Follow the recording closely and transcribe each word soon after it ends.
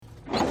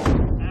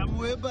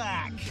we're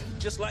back.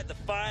 Just like the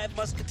Five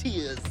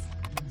Musketeers.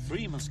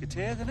 Three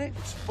Musketeers, isn't it?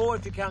 It's four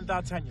if you count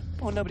D'Artagnan.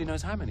 Well, nobody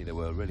knows how many there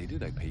were, really, do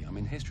they, Pete? I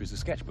mean, history's a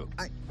sketchbook.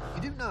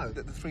 You do know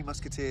that the Three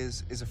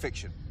Musketeers is a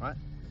fiction, right?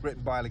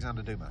 Written by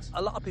Alexander Dumas.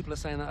 A lot of people are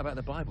saying that about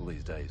the Bible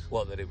these days.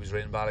 What, that it was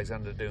written by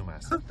Alexander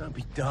Dumas? Don't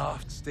be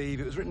daft, Steve.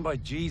 It was written by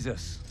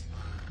Jesus.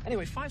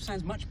 Anyway, five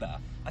sounds much better.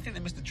 I think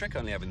they missed the trick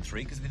only having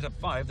three, because if they'd have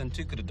five, then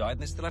two could have died, and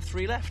they still have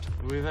three left.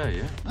 Are we there,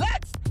 yeah?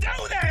 Let's do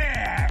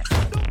this!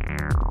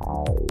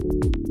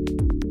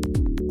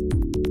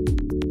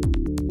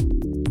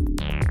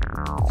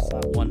 It's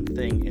not one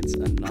thing, it's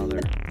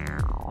another.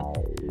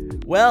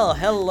 Well,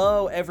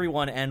 hello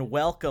everyone, and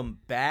welcome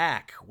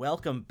back.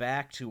 Welcome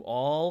back to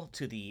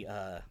the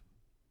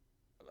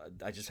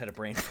I just had a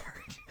brain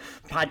fart.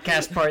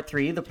 Podcast Part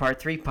 3, the Part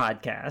 3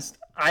 podcast.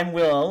 I'm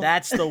Will.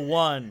 That's the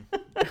one.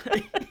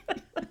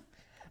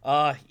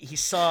 He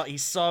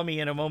saw me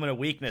in a moment of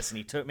weakness, and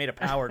he made a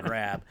power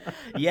grab.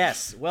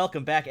 Yes,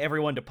 welcome back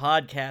everyone to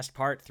Podcast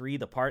Part 3,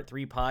 the Part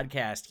 3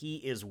 podcast. He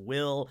is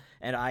Will,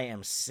 and I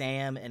am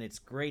Sam, and it's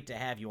great to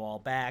have you all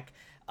back.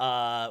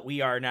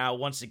 We are now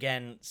once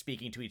again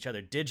speaking to each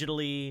other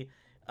digitally,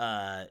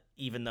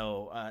 even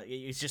though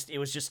it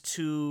was just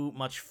too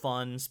much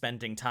fun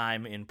spending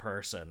time in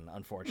person,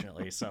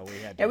 unfortunately. So we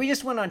had to... Yeah, we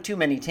just went on too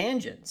many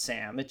tangents,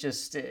 Sam. It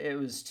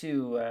was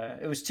too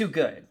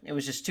good. It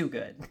was just too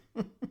good.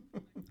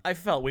 I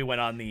felt we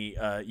went on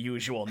the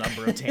usual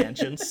number of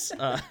tangents.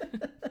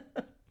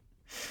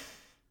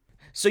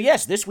 So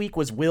yes, this week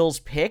was Will's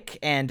pick,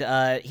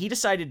 and he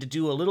decided to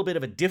do a little bit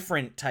of a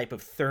different type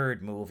of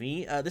third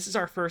movie. This is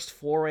our first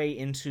foray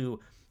into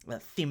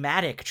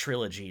thematic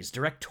trilogies,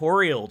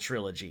 directorial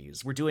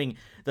trilogies. We're doing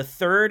the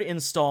third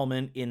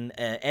installment in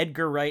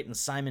Edgar Wright and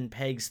Simon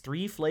Pegg's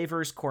Three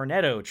Flavors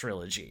Cornetto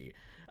trilogy,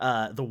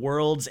 The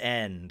World's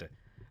End.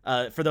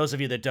 For those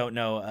of you that don't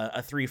know,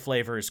 a Three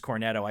Flavors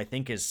Cornetto, I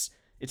think it's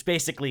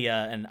basically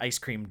an ice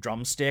cream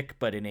drumstick,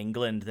 but in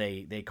England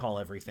they call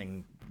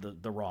everything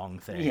the wrong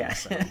thing. Yeah.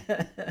 So,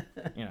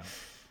 you know.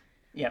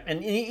 Yeah, and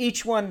in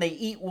each one they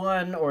eat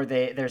one, or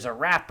there's a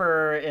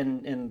wrapper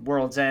in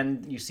World's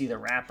End. You see the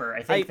wrapper.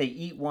 I think they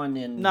eat one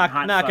in Not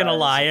Hot gonna Fuzz.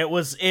 lie, it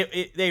was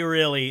it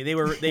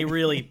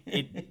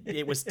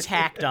was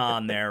tacked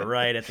on there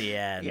right at the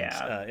end.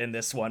 Yeah. In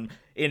this one,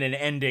 in an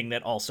ending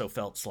that also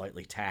felt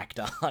slightly tacked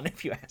on,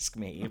 if you ask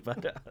me.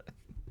 But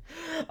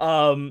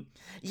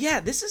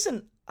yeah, this is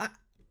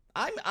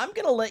I'm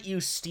gonna let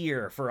you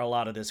steer for a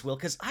lot of this, Will,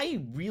 because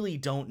I really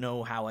don't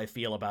know how I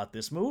feel about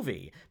this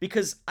movie,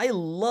 because I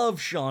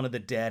love Shaun of the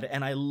Dead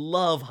and I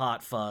love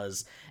Hot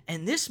Fuzz,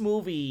 and this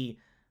movie,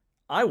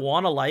 I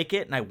want to like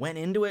it, and I went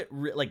into it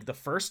like the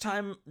first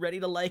time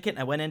ready to like it, and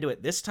I went into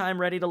it this time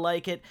ready to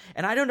like it,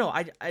 and I don't know,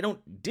 I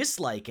don't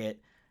dislike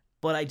it,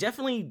 but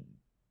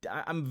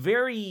I'm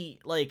very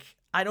like,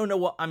 I don't know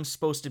what I'm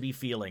supposed to be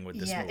feeling with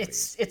this movie. Yeah,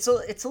 it's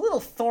a little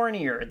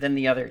thornier than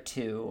the other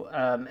two,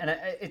 and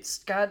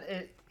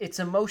its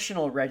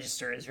emotional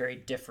register is very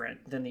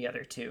different than the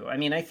other two. I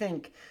mean, I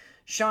think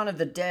Shaun of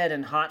the Dead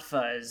and Hot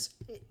Fuzz,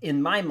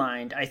 in my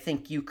mind, I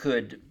think you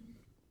could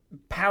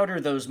powder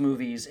those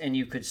movies and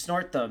you could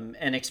snort them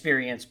and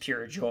experience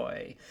pure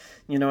joy.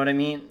 You know what I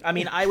mean? I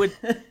mean,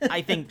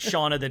 I think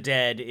Shaun of the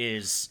Dead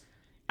is,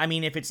 I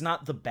mean, if it's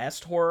not the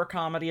best horror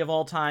comedy of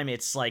all time,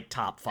 it's like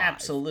top 5.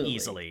 Absolutely.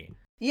 Easily.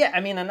 Yeah,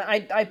 I mean, and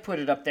I put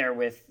it up there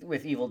with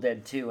Evil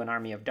Dead 2 and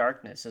Army of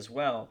Darkness as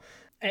well.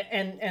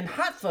 And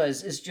Hot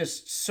Fuzz is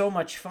just so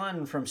much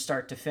fun from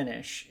start to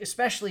finish,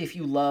 especially if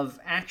you love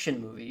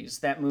action movies.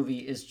 That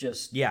movie is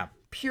just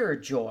pure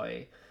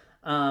joy.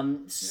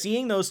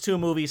 Seeing those two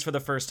movies for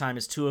the first time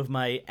is two of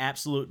my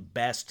absolute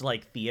best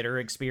like theater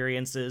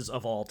experiences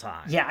of all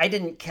time. Yeah, I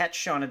didn't catch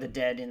Shaun of the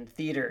Dead in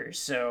theaters,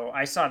 so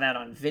I saw that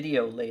on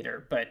video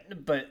later.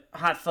 But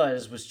Hot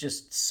Fuzz was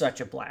just such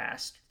a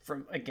blast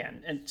from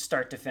and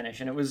start to finish,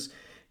 and it was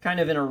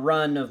kind of in a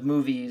run of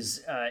movies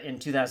in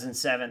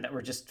 2007 that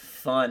were just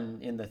fun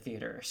in the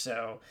theater.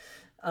 So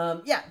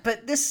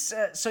but this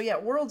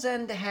World's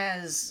End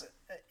has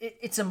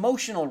its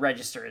emotional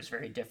register is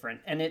very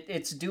different, and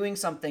it's doing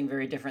something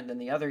very different than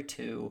the other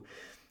two,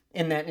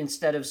 in that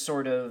instead of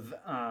sort of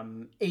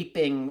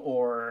aping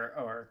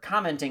or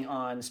commenting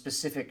on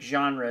specific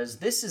genres,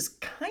 this is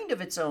kind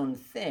of its own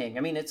thing. I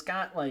mean, it's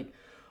got like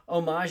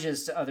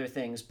homages to other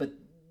things, but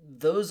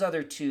those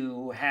other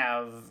two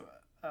have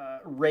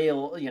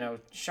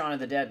Shaun of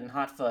the Dead and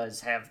Hot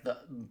Fuzz have the,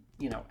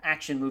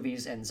 action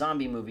movies and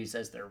zombie movies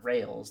as their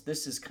rails.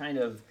 This is kind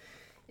of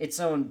its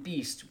own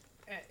beast,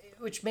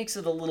 which makes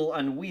it a little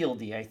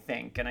unwieldy, I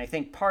think. And I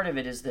think part of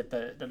it is that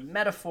the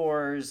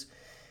metaphors,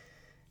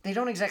 they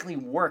don't exactly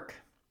work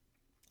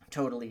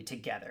totally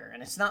together.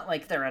 And it's not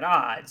like they're at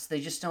odds. They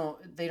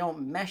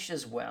don't mesh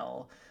as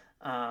well.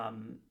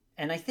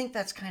 And I think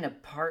that's kind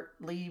of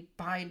partly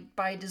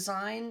by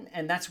design,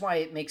 and that's why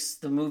it makes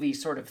the movie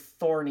sort of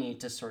thorny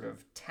to sort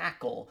of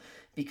tackle.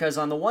 Because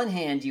on the one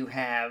hand, you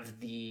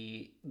have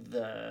the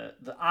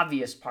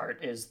obvious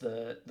part is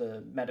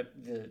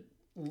the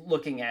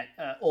looking at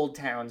old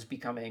towns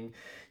becoming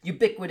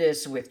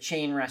ubiquitous with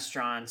chain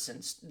restaurants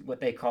and what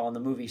they call in the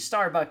movie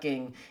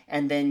starbucking,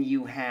 and then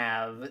you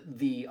have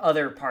the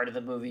other part of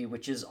the movie,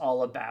 which is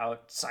all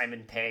about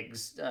Simon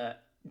Pegg's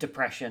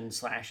depression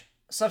slash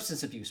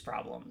substance abuse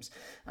problems,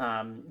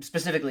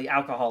 specifically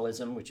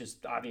alcoholism, which is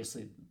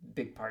obviously a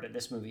big part of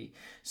this movie.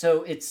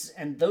 So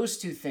and those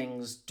two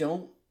things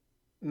don't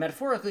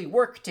metaphorically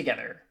work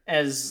together,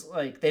 as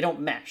like they don't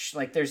mesh.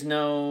 Like there's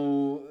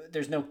no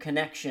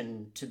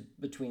connection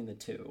between the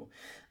two,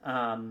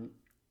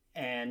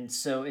 and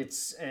so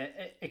it's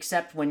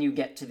except when you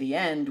get to the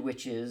end,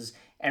 which is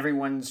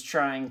Gary's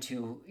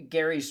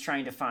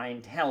trying to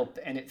find help,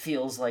 and it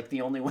feels like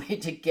the only way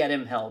to get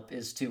him help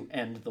is to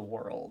end the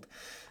world.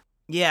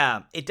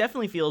 Yeah, it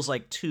definitely feels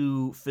like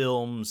two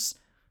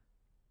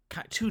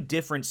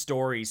different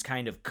stories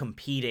kind of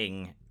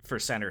competing for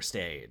center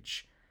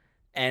stage.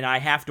 And I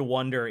have to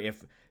wonder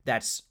if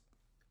that's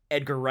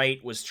Edgar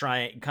Wright was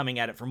coming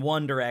at it from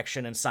one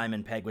direction and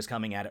Simon Pegg was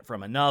coming at it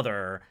from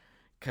another,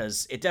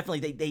 because it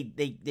definitely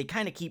they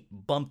kind of keep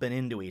bumping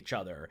into each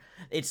other.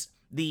 It's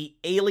the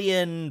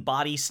alien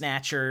body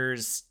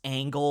snatchers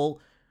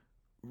angle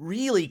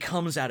really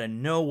comes out of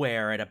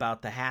nowhere at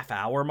about the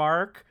half-hour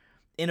mark,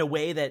 in a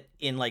way that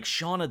in like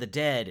Shaun of the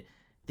Dead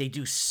they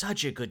do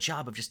such a good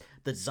job of just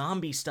the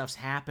zombie stuff's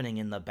happening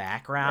in the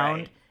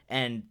background. Right.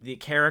 And the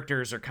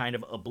characters are kind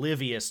of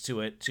oblivious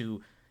to it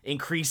to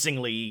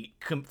increasingly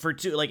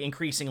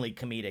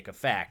comedic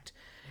effect.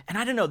 And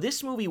I don't know,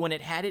 this movie, when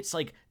it had its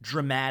like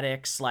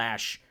dramatic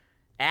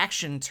 /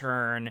 action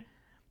turn,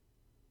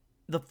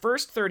 the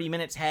first 30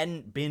 minutes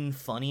hadn't been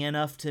funny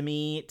enough to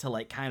me to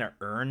like kind of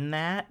earn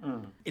that.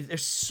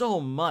 There's so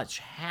much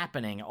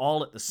happening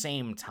all at the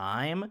same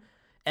time.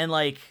 And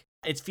like,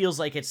 it feels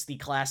like it's the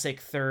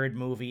classic third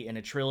movie in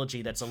a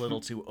trilogy that's a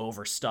little too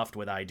overstuffed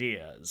with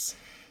ideas.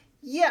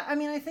 Yeah, I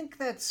mean, I think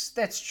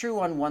that's true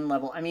on one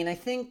level. I mean, I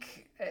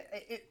think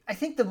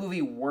the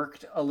movie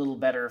works a little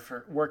better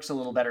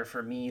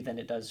for me than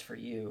it does for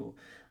you.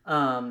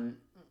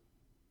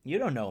 You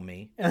don't know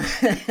me.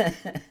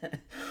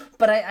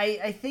 But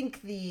I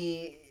think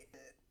the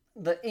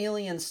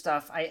alien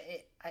stuff,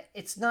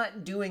 it's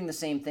not doing the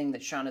same thing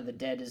that Shaun of the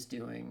Dead is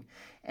doing.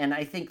 And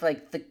I think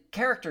like the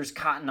characters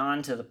cotton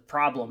on to the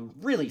problem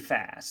really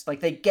fast.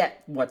 Like they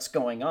get what's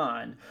going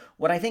on.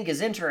 What I think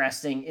is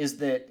interesting is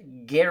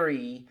that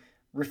Gary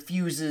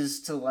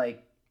refuses to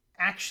like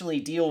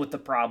actually deal with the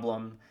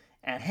problem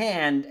at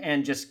hand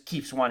and just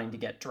keeps wanting to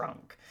get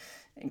drunk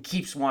and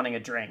keeps wanting a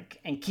drink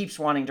and keeps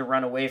wanting to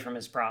run away from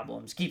his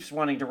problems, keeps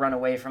wanting to run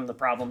away from the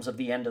problems of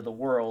the end of the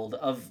world,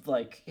 of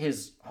like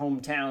his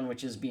hometown,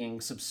 which is being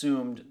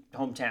subsumed,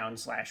 hometown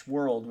 /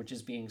 world, which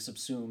is being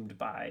subsumed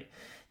by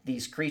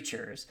these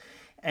creatures.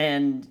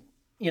 And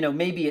you know,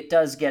 maybe it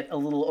does get a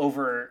little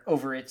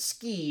over its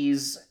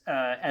skis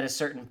at a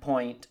certain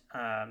point,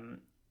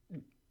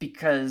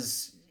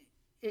 because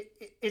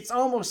it's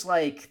almost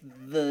like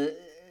the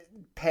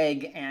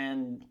Pegg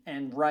and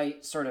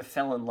Wright sort of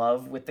fell in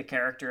love with the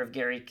character of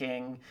Gary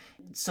King.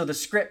 So the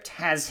script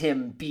has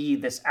him be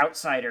this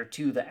outsider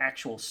to the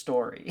actual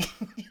story,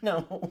 you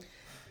know?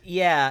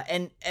 Yeah,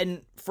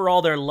 and for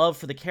all their love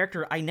for the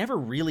character, I never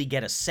really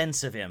get a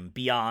sense of him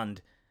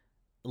beyond,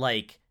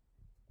 like,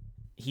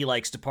 he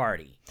likes to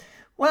party.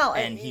 Well,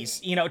 and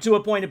he's, you know, to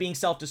a point of being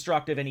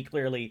self-destructive, and he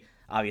clearly,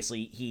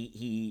 obviously,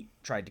 he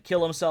tried to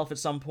kill himself at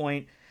some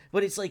point,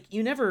 but it's like,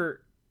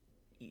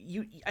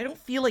 I don't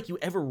feel like you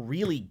ever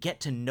really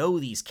get to know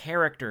these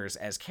characters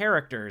as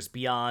characters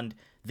beyond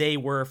they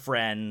were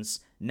friends,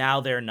 now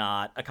they're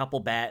not,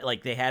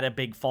 they had a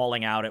big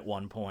falling out at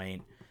one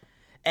point.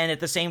 And at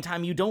the same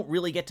time, you don't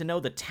really get to know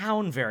the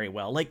town very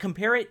well. Like,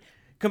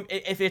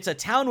 if it's a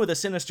town with a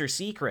sinister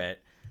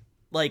secret,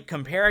 like,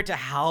 compare it to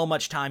how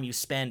much time you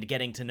spend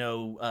getting to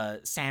know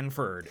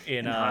Sanford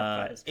in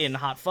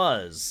Hot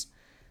Fuzz.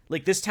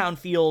 Like, this town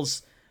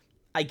feels...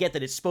 I get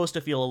that it's supposed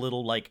to feel a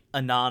little, like,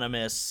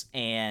 anonymous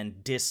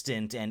and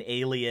distant and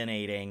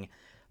alienating,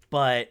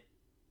 but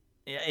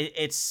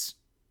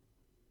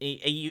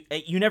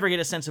you never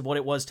get a sense of what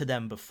it was to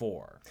them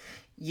before.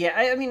 Yeah,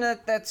 I mean,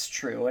 that's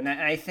true. And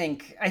I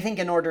think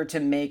in order to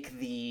make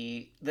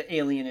the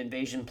alien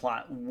invasion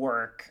plot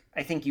work,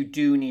 I think you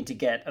do need to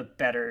get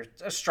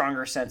a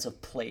stronger sense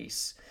of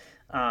place.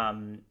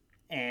 And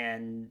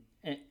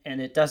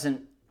it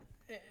doesn't...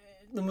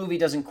 The movie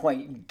doesn't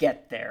quite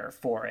get there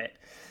for it.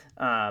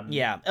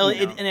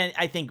 And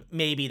I think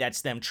maybe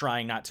that's them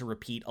trying not to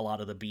repeat a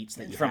lot of the beats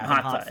that you from have Hot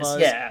in Hot Fuzz.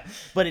 Fuzz. Yeah,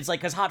 but it's like,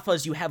 because Hot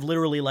Fuzz, you have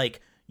literally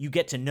like, you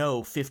get to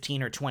know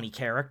 15 or 20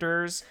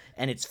 characters,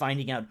 and it's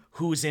finding out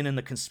who's in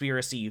the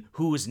conspiracy,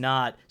 who's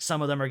not.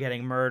 Some of them are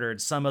getting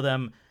murdered. Some of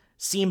them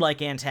seem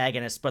like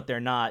antagonists, but they're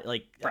not.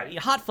 Like, right.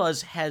 Hot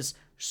Fuzz has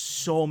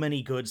so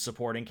many good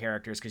supporting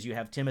characters, because you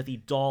have Timothy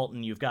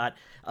Dalton, you've got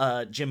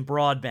Jim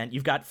Broadbent,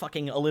 you've got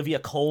fucking Olivia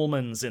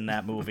Colman's in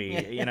that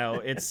movie. You know,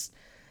 it's...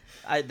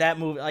 that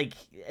movie, like,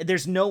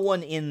 there's no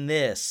one in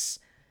this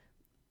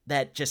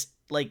that just,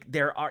 like,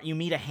 you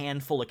meet a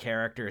handful of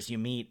characters. You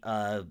meet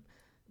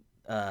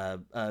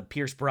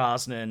Pierce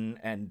Brosnan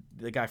and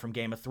the guy from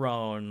Game of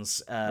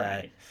Thrones.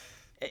 Right.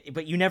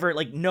 But you never,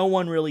 like, no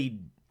one really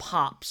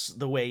pops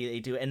the way they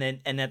do. And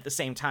at the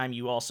same time,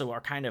 you also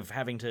are kind of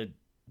having to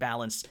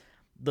balance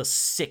the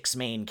 6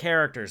 main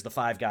characters, the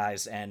 5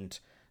 guys and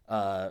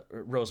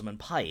Rosamund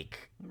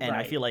Pike. And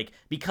I feel like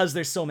because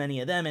there's so many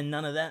of them and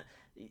none of that,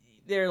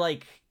 they're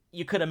like,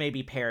 you could have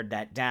maybe pared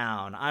that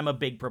down. I'm a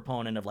big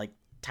proponent of, like,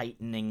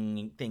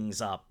 tightening things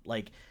up.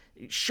 Like,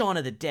 Shaun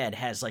of the Dead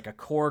has, like, a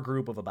core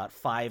group of about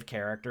 5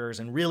 characters,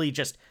 and really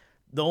just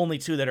the only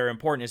 2 that are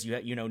important is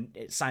you know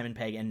Simon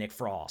Pegg and Nick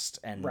Frost,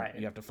 and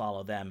you have to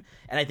follow them.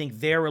 And I think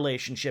their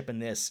relationship in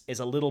this is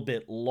a little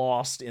bit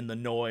lost in the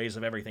noise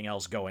of everything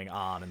else going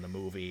on in the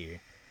movie.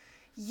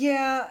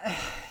 Yeah.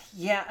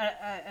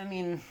 I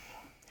mean,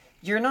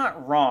 you're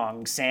not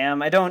wrong,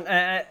 Sam. I don't.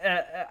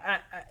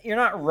 You're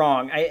not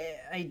wrong.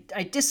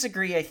 I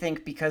disagree. I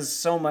think because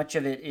so much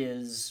of it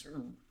is,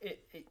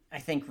 I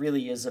think,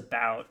 really is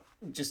about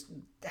just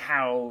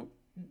how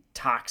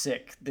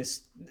toxic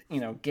this,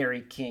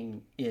 Gary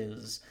King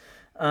is.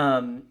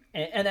 And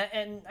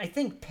I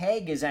think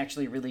Pegg is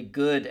actually really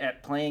good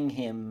at playing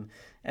him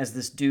as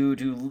this dude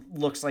who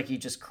looks like he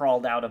just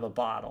crawled out of a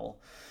bottle,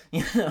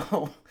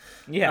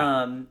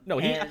 Yeah. No,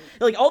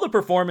 like, all the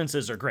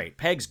performances are great.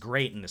 Pegg's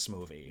great in this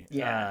movie.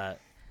 Yeah.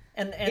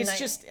 And it's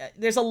just,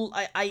 there's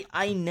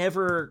I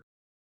never,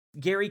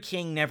 Gary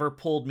King never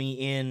pulled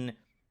me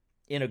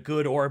in a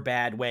good or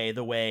bad way,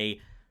 the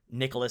way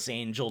Nicholas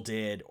Angel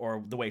did,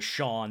 or the way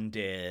Sean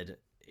did,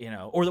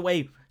 or the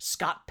way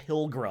Scott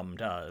Pilgrim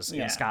does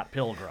in Scott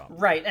Pilgrim.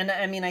 Right. And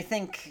I mean, I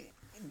think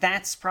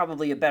that's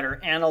probably a better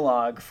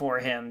analog for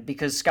him,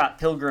 because Scott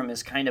Pilgrim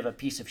is kind of a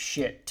piece of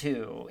shit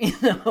too.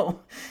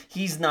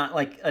 He's not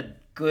like a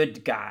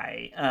good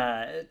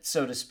guy,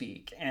 so to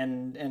speak.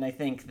 And I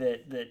think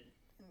that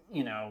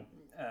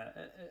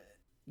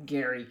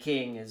Gary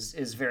King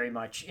is very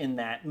much in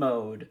that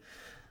mode.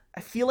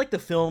 I feel like the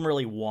film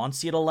really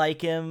wants you to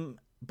like him,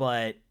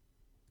 but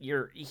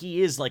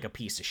he is like a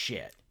piece of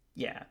shit.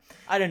 Yeah.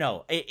 I don't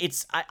know.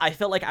 I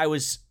felt like I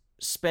was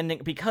spending,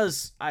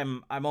 because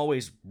I'm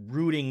always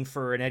rooting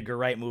for an Edgar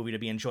Wright movie to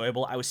be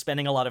enjoyable, I was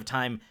spending a lot of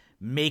time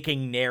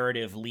making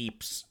narrative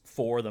leaps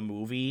for the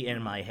movie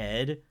in my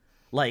head.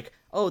 Like,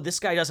 oh, this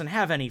guy doesn't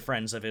have any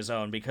friends of his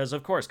own because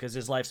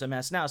his life's a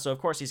mess now, so of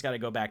course he's got to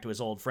go back to his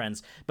old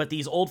friends. But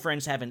these old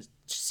friends haven't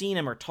seen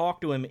him or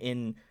talked to him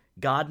in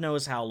God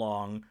knows how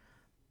long.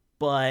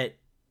 But,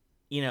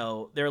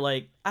 they're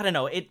like, I don't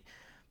know,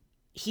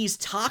 he's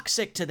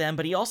toxic to them,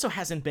 but he also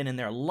hasn't been in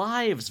their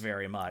lives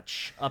very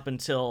much up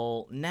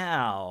until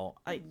now.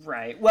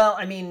 Right. Well,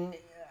 I mean,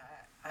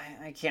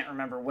 I can't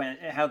remember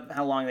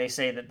how long they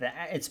say that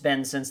it's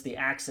been since the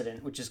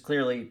accident, which is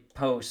clearly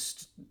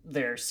post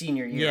their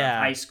senior year of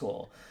high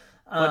school.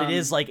 But it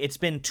is like, it's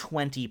been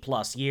 20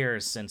 plus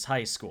years since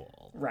high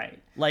school. Right.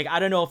 Like, I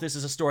don't know if this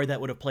is a story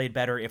that would have played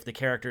better if the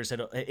characters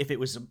if it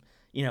was, a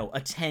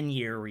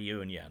 10-year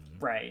reunion.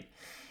 Right.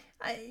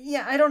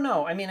 I don't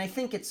know. I mean, I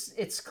think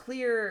it's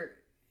clear,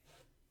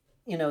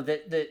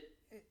 that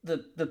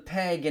the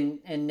Pegg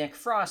and Nick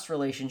Frost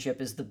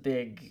relationship is the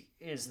big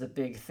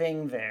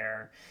thing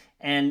there.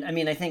 And I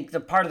mean, I think the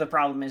part of the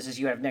problem is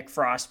you have Nick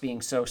Frost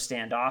being so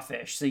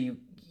standoffish. So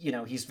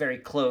he's very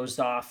closed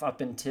off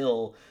up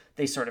until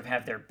they sort of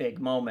have their big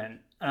moment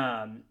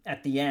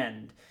at the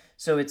end.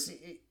 So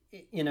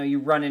you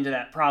run into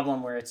that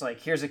problem where it's like,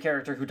 here's a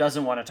character who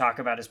doesn't want to talk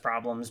about his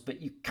problems, but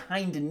you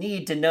kind of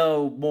need to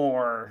know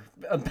more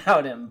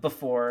about him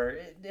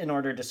in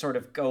order to sort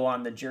of go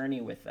on the journey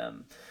with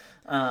them.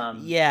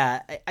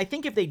 I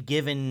think if they'd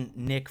given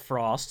Nick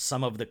Frost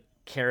some of the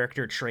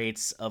character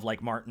traits of,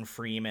 like, Martin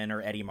Freeman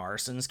or Eddie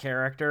Marson's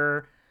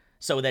character,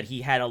 so that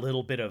he had a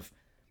little bit of,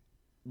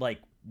 like,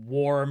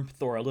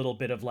 warmth, or a little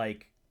bit of,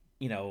 like,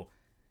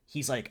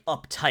 he's, like,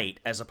 uptight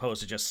as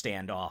opposed to just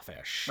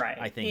standoffish. Right.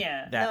 I think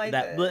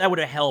that would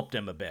have helped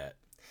him a bit.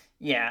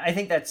 Yeah, I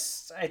think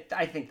that's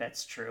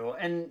true.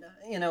 And,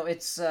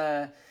 it's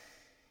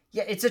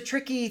it's a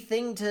tricky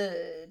thing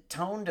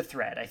to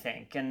thread, I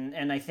think.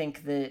 And I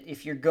think that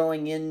if you're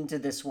going into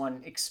this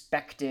one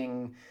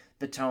expecting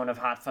the tone of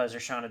Hot Fuzz or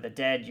Shaun of the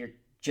Dead, you're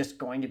just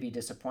going to be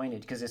disappointed,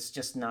 because it's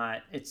just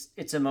not,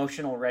 its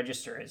emotional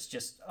register is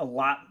just a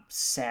lot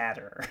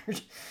sadder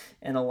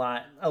and a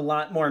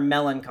lot more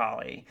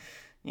melancholy.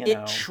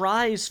 It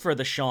tries for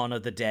the Shaun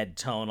of the Dead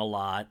tone a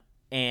lot,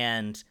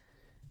 and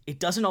it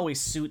doesn't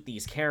always suit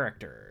these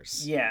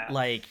characters. Yeah.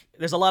 Like,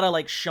 there's a lot of,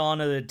 like,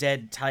 Shaun of the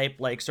Dead type,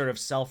 like, sort of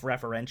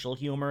self-referential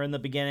humor in the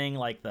beginning,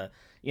 like the,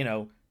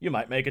 you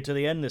might make it to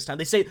the end this time.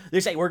 They say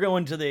we're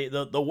going to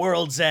the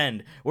world's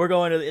end. We're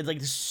going to, it's like,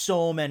 there's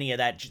so many of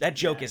that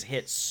joke is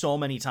hit so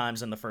many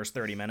times in the first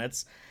 30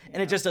 minutes,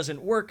 and it just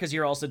doesn't work, because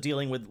you're also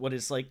dealing with what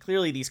is, like,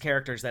 clearly these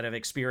characters that have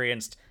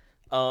experienced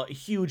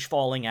huge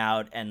falling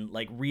out and,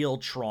 like, real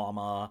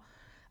trauma.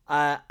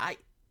 I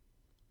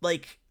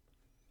like,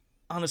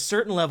 on a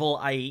certain level,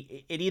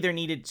 it either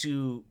needed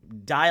to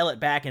dial it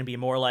back and be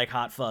more like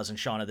Hot Fuzz and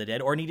Shaun of the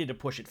Dead, or needed to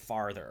push it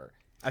farther.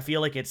 I feel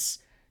like it's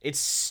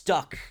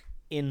stuck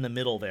in the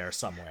middle there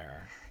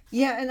somewhere.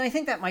 Yeah, and I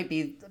think that might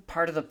be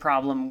part of the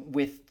problem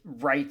with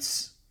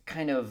Wright's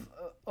kind of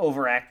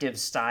overactive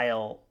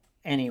style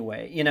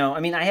anyway. You know, I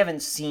mean, I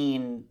haven't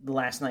seen The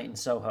Last Night in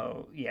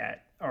Soho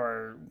yet,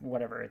 or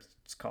whatever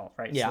it's called,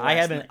 right? Yeah, So I Last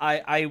haven't.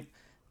 Night-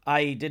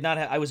 I did not.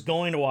 I was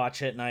going to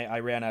watch it, and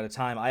I ran out of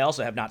time. I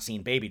also have not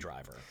seen Baby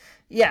Driver.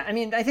 Yeah, I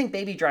mean, I think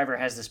Baby Driver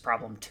has this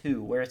problem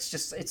too, where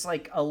it's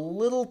like a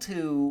little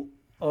too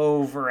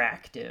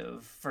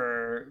overactive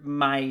for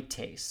my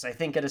tastes. I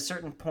think at a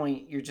certain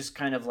point you're just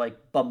kind of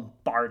like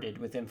bombarded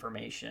with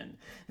information,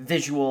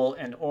 visual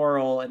and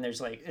oral, and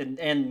there's like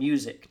and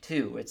music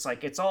too. It's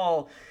like it's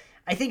all.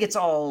 I think it's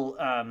all.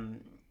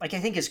 Like I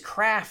think his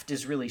craft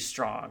is really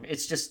strong.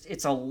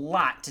 It's a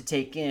lot to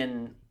take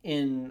in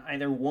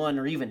either one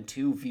or even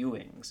two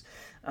viewings.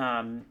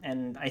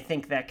 And I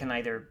think that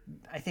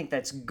I think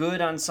that's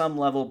good on some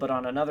level, but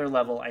on another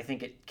level, I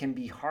think it can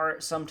be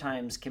hard,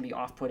 sometimes can be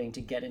off-putting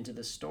to get into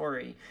the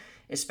story,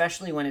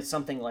 especially when it's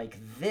something like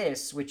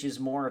this, which is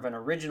more of an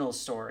original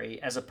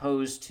story, as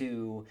opposed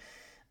to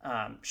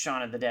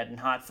Shaun of the Dead and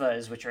Hot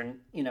Fuzz, which are,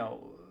 you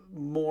know,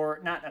 more,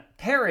 not a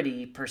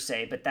parody per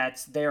se, but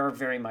they are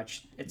very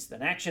much, it's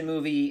an action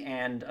movie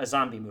and a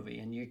zombie movie.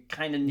 And you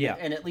kind of,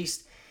 and at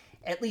least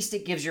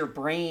it gives your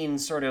brain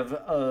sort of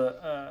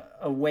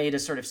a way to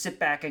sort of sit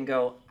back and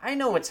go, I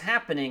know what's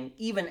happening,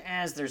 even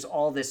as there's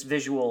all this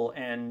visual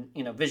and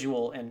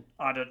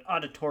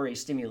auditory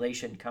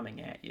stimulation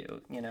coming at you,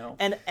 you know?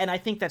 And I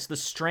think that's the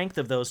strength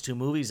of those two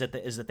movies,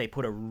 is that they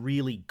put a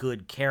really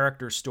good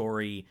character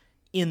story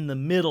in the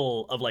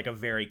middle of like a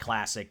very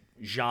classic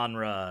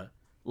genre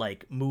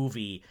like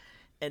movie.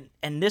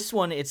 And this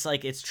one, it's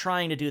like it's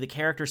trying to do the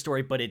character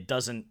story, but it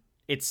doesn't,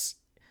 it's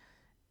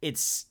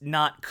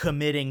not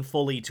committing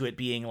fully to it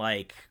being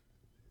like,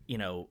 you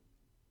know,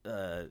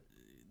 the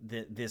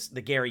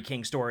Gary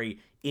King story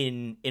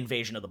in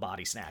Invasion of the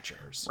Body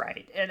Snatchers.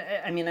 Right. And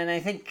I mean, and I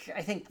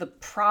think the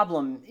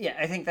problem,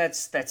 I think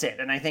that's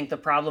it. And I think the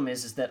problem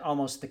is that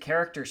almost the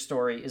character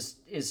story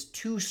is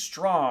too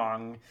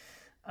strong,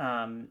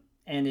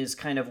 and is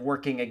kind of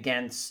working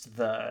against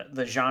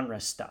the genre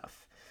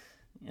stuff.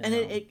 You know? And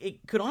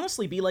it could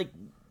honestly be like,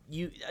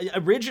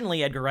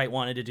 originally Edgar Wright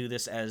wanted to do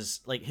this as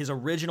like his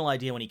original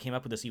idea when he came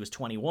up with this. He was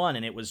 21,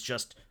 and it was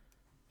just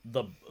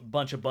the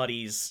bunch of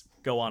buddies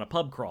go on a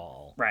pub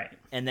crawl, right?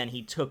 And then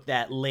he took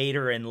that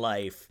later in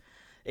life.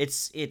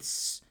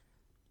 It's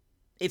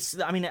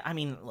I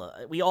mean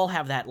we all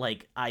have that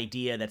like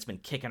idea that's been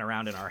kicking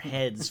around in our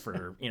heads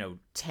for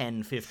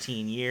 10,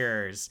 15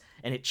 years,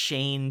 and it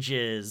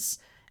changes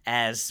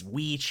as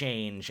we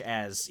change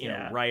as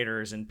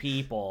writers and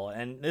people,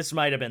 and this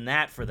might have been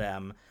that for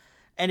them.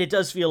 And it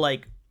does feel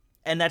like,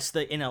 and that's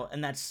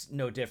and that's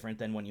no different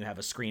than when you have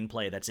a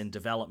screenplay that's in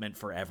development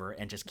forever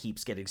and just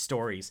keeps getting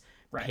stories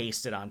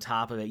pasted on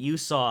top of it. You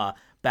saw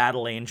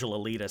Battle Angel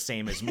Alita,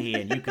 same as me,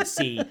 and you could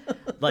see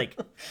like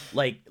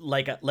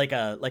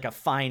a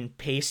fine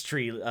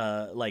pastry,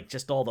 like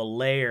just all the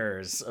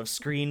layers of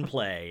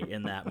screenplay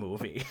in that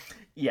movie.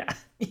 Yeah.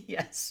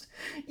 Yes.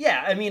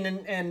 Yeah. I mean,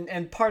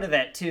 and part of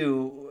that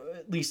too,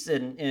 at least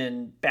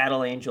in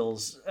Battle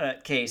Angel's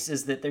case,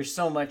 is that there's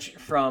so much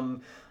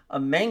from a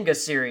manga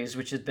series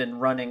which has been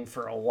running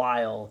for a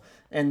while,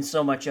 and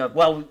so much of,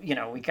 well,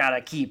 we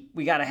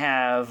gotta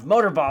have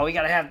Motorball, we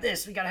gotta have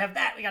this, we gotta have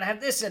that, we gotta have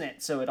this in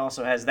it. So it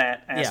also has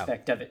that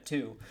aspect of it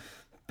too.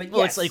 But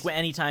well, it's like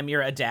anytime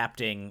you're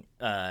adapting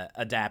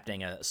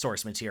a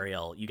source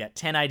material, you get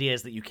 10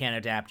 ideas that you can't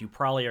adapt. You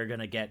probably are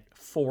going to get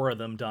 4 of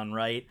them done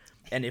right.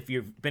 And if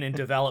you've been in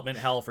development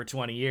hell for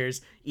 20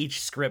 years,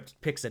 each script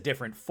picks a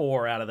different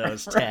 4 out of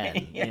those 10.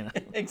 Right, yeah,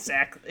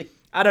 Exactly.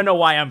 I don't know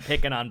why I'm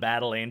picking on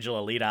Battle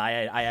Angel Alita.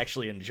 I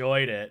actually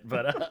enjoyed it,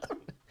 but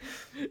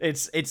I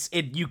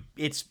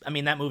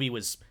mean, that movie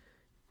was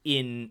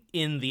in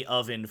the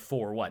oven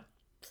for what,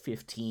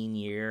 15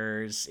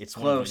 years. It's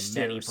close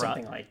to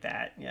something like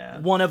that. Yeah,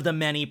 one of the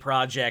many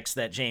projects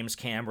that James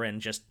Cameron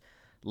just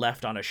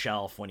left on a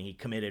shelf when he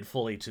committed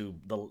fully to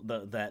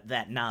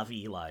that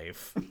Na'vi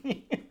life.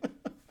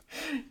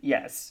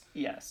 Yes.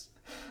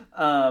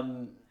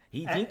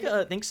 He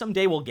think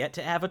someday we'll get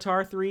to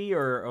Avatar 3,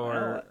 or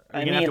are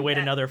you gonna have to wait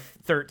another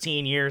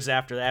 13 years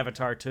after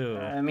Avatar 2?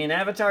 I mean,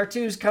 Avatar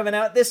 2 is coming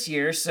out this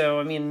year,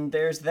 so I mean,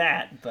 there's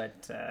that.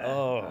 But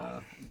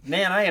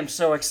man, I am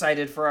so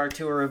excited for our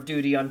tour of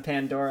duty on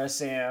Pandora,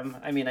 Sam.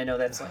 I mean, I know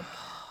that's like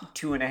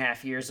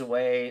 2.5 years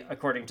away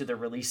according to the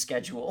release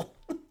schedule.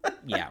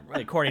 Yeah,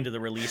 according to the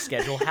release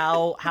schedule.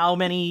 How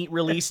many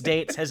release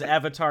dates has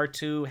Avatar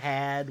 2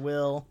 had,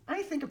 Will?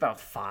 I think about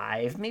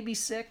 5, maybe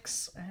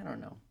 6. I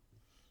don't know.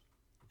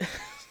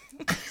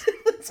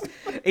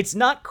 It's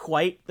not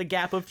quite the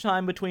gap of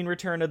time between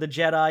Return of the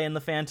Jedi and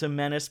The Phantom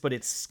Menace, but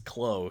it's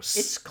close.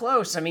 It's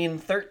close. I mean,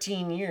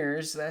 13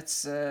 years,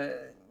 that's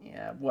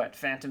what,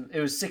 Phantom, it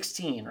was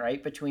 16,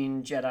 right,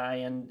 between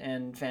Jedi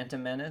and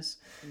Phantom Menace?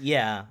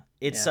 Yeah.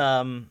 It's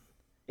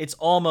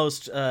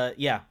almost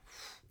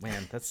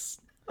man, that's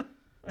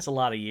a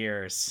lot of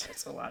years.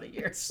 It's a lot of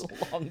years.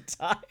 It's a long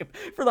time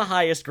for the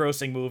highest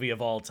grossing movie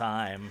of all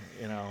time,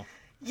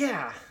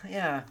 Yeah,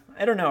 yeah.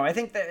 I don't know. I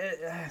think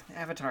that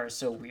Avatar is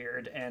so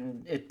weird,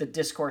 and the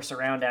discourse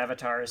around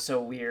Avatar is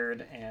so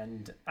weird,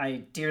 and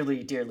I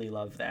dearly, dearly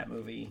love that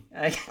movie.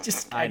 I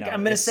know.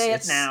 I'm going to say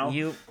it now.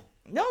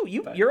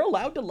 You're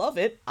allowed to love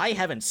it. I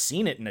haven't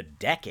seen it in a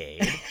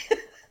decade.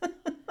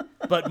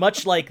 But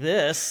much like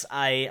this,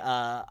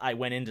 I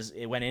went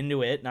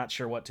into it not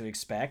sure what to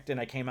expect, and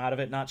I came out of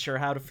it not sure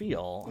how to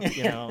feel.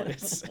 You know,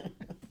 it's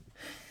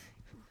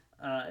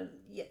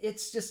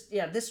it's just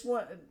this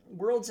one,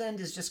 World's End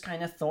is just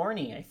kind of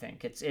thorny. I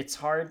think it's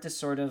hard to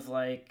sort of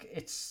like,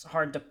 it's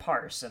hard to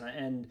parse,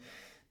 and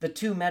the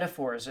two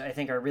metaphors I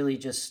think are really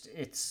just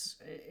it's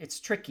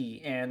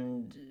tricky,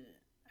 and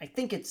I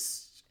think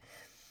it's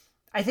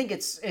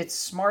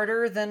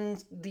smarter than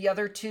the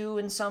other two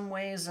in some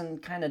ways,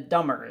 and kind of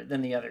dumber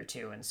than the other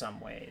two in some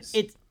ways.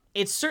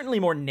 It's certainly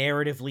more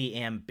narratively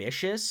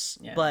ambitious,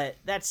 but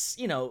that's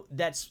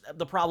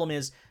the problem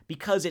is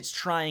because it's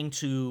trying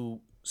to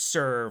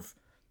serve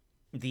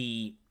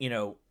the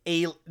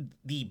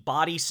the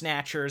body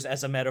snatchers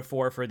as a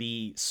metaphor for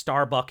the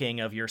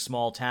starbucking of your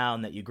small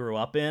town that you grew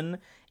up in,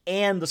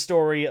 and the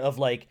story of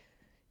like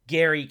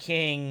Gary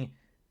King,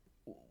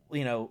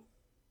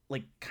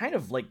 like kind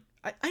of like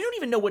I don't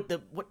even know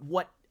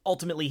what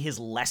ultimately his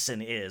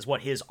lesson is,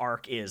 what his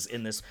arc is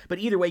in this, but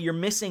either way you're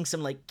missing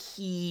some like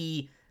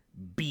key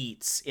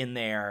beats in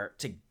there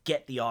to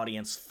get the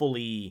audience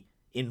fully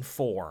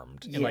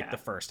informed in like the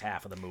first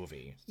half of the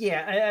movie.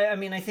 I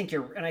mean, I think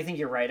you're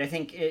right. I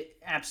think it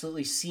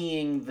absolutely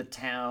seeing the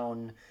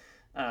town,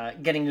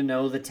 getting to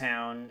know the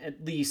town,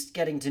 at least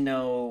getting to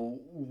know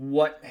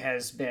what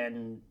has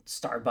been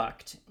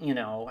starbucked,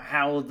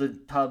 how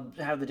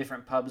the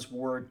different pubs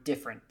were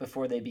different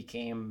before they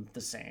became the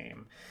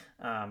same,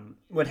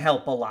 would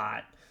help a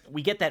lot.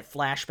 We get that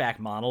flashback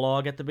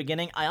monologue at the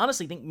beginning. I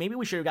honestly think maybe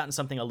we should have gotten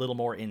something a little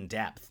more in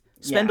depth.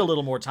 Spend a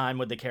little more time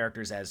with the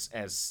characters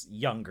as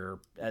younger,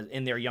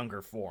 in their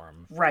younger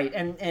form. Right,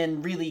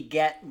 and really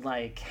get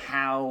like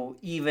how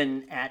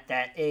even at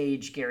that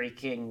age Gary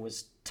King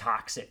was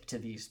toxic to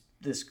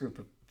this group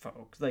of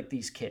folks, like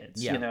these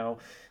kids,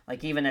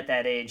 like even at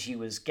that age he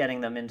was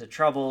getting them into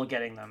trouble,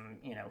 getting them,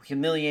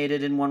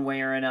 humiliated in one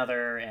way or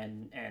another,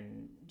 and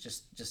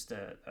just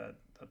a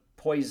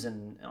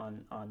poison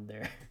on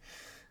their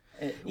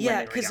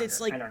because it's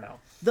like, I don't know,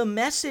 the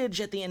message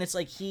at the end, it's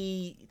like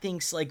he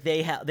thinks like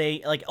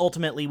they like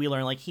ultimately we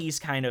learn like he's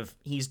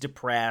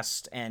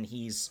depressed and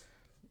he's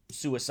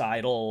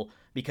suicidal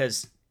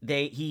because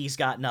he's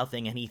got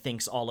nothing and he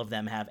thinks all of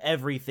them have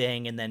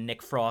everything. And then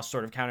Nick Frost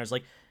sort of counters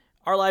like,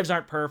 our lives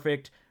aren't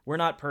perfect, we're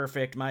not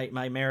perfect, my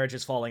marriage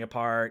is falling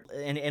apart,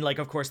 and like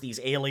of course these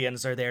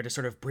aliens are there to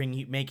sort of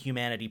make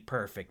humanity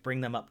perfect, bring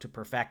them up to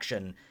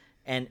perfection.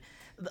 And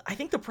I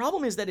think the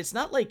problem is that it's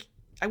not like,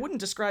 I wouldn't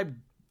describe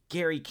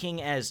Gary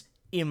King as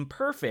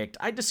imperfect.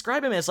 I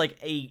describe him as like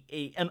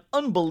an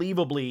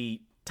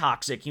unbelievably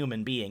toxic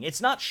human being. He's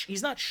not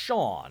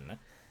Sean.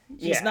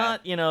 He's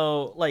not,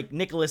 like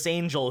Nicholas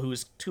Angel,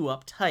 who's too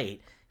uptight.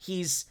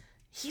 He's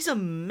a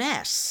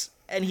mess,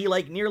 and he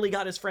like nearly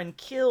got his friend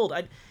killed.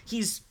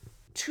 He's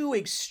too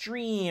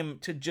extreme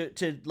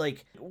to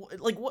like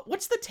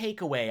what's the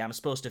takeaway I'm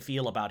supposed to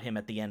feel about him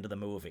at the end of the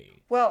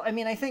movie? Well, I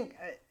mean, I think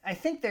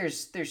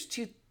there's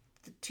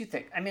two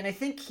things. I mean, I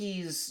think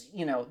he's,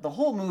 the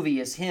whole movie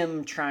is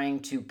him trying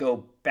to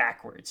go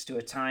backwards to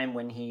a time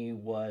when he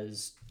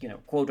was,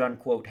 quote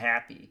unquote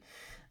happy.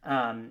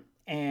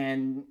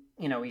 And,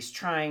 he's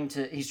trying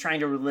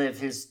to relive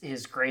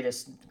his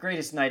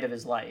greatest night of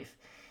his life.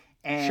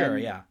 And sure,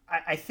 yeah.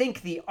 I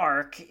think the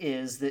arc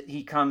is that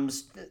he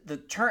comes,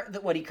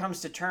 what he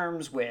comes to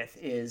terms with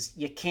is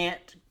you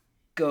can't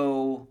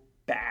go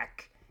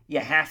back. You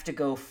have to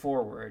go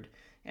forward.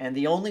 And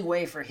the only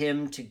way for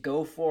him to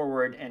go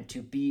forward and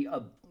to be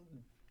a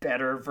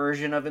better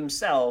version of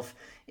himself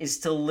is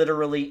to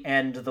literally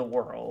end the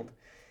world.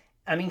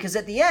 I mean, because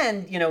at the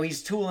end,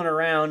 he's tooling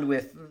around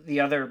with the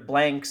other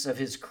blanks of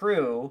his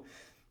crew,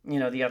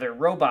 the other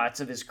robots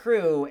of his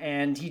crew,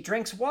 and he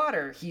drinks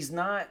water. He's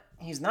not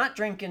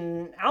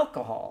drinking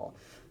alcohol.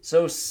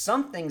 So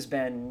something's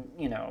been,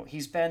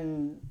 he's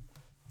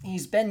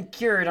been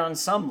cured on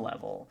some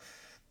level,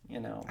 I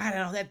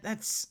don't know,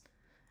 that's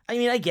I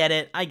mean, I get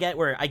it. I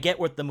get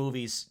what the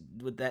movie's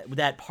with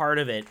that part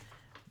of it,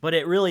 but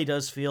it really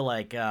does feel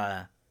like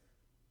I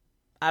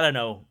don't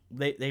know.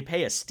 They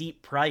pay a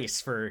steep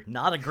price for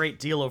not a great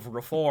deal of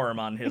reform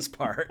on his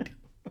part.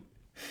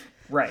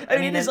 Right. I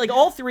mean, it's like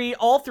all three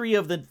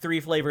of the Three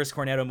Flavors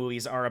Cornetto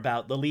movies are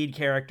about the lead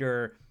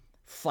character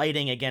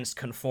fighting against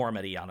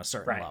conformity on a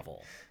certain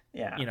level.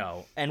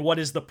 Yeah. And what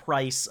is the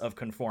price of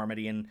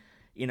conformity, and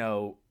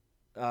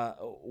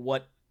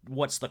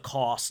what's the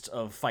cost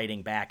of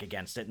fighting back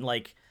against it? And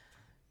like,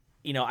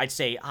 I'd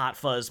say Hot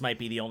Fuzz might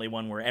be the only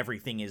one where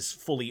everything is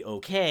fully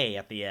okay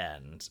at the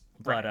end.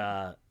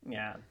 But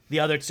the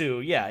other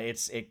two,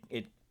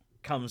 it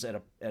comes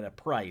at a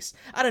price.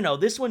 I don't know.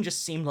 This one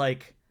just seemed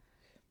like,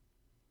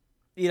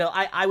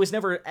 I was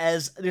never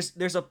as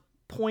there's a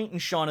point in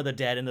Shaun of the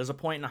Dead and there's a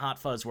point in Hot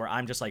Fuzz where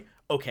I'm just like,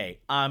 okay,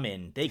 I'm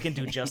in. They can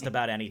do just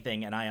about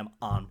anything, and I am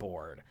on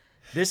board.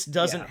 This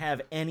doesn't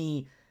have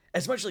any...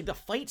 As much like the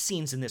fight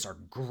scenes in this are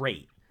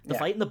great. The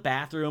fight in the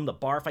bathroom, the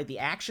bar fight, the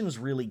action is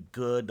really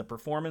good. The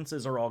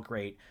performances are all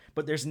great.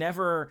 But there's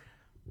never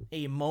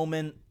a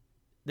moment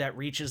that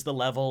reaches the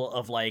level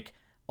of, like,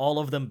 all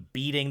of them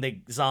beating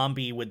the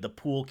zombie with the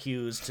pool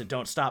cues to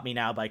Don't Stop Me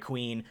Now by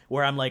Queen,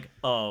 where I'm like,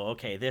 oh,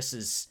 okay, this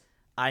is...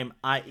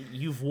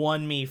 you've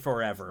won me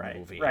forever,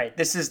 movie. Right.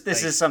 This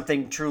is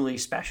something truly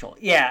special.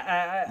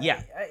 Yeah.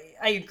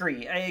 I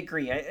agree. I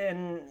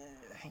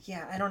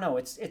don't know.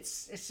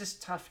 It's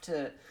just tough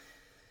to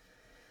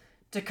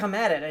come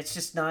at it. It's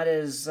just not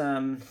as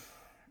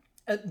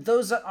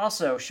those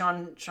also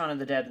Shaun of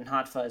the Dead and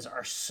Hot Fuzz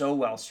are so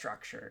well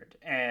structured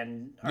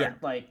and are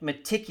like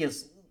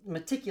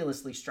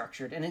meticulously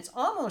structured, and it's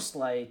almost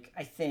like,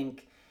 I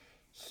think,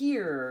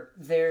 here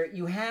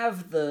you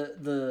have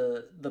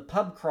the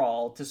pub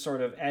crawl to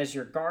sort of as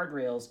your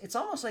guardrails. It's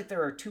almost like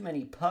there are too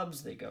many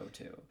pubs they go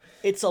to.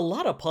 It's a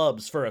lot of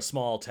pubs for a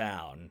small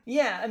town.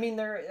 Yeah, I mean,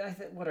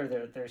 what are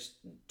there? There's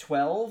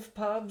 12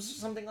 pubs,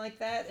 something like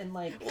that, and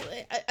like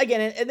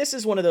again, and this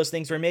is one of those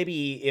things where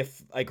maybe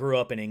if I grew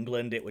up in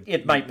England,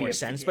 it might make more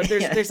sense. But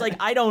there's like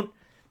I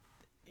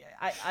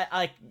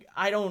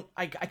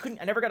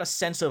never got a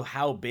sense of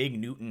how big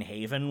Newton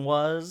Haven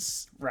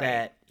was. Right.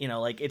 That, you know,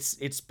 like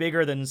it's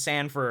bigger than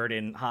Sanford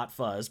in Hot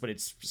Fuzz, but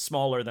it's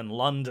smaller than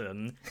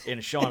London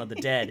in Shaun of the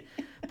Dead.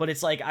 But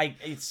it's like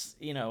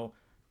you know,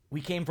 we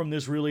came from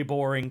this really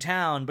boring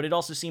town, but it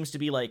also seems to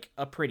be like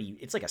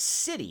it's like a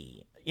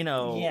city, you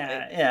know.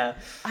 Yeah.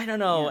 I don't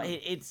know. Yeah.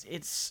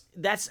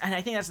 And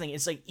I think that's the thing.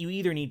 It's like you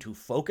either need to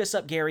focus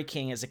up Gary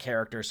King as a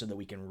character so that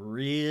we can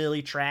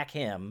really track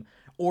him,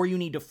 or you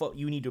need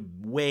to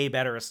way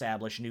better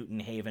establish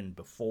Newton Haven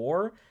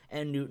before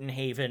and Newton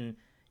Haven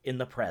in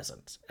the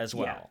present as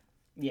well.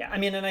 Yeah. I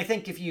mean, and I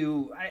think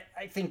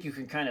I think you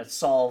can kind of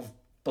solve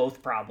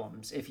both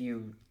problems if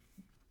you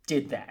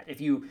did that. If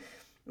you,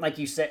 like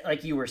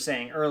you were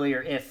saying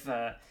earlier, if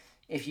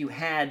you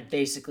had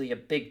basically a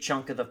big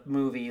chunk of the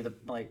movie,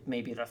 like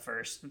maybe the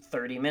first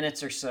 30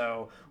 minutes or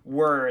so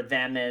were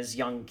them as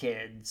young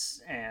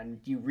kids, and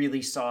you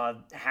really saw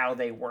how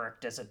they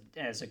worked as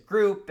a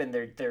group and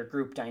their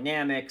group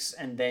dynamics,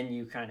 and then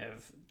you kind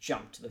of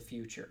jumped to the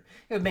future.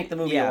 It would make the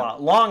movie a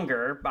lot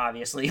longer,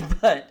 obviously,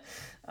 but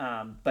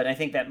I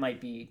think that might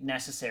be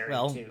necessary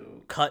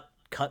to cut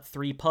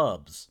 3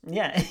 pubs.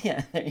 Yeah,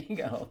 there you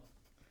go.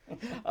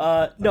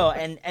 No,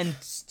 and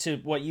to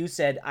what you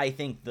said, I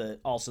think the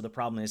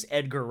problem is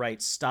Edgar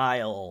Wright's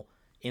style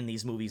in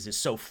these movies is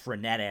so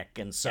frenetic,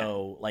 and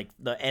so like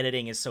the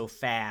editing is so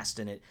fast,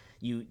 and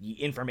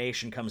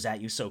information comes at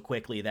you so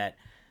quickly that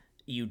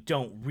you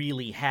don't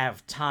really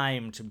have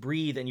time to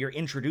breathe, and you're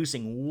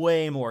introducing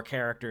way more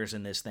characters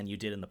in this than you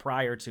did in the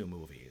prior 2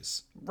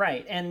 movies.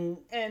 Right, and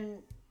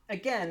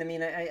again, I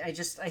mean, I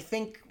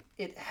think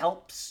it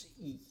helps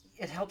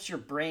your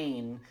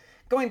brain.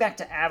 Going back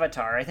to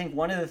Avatar, I think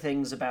one of the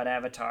things about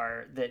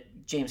Avatar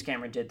that James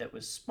Cameron did that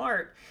was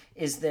smart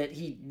is that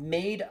he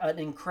made an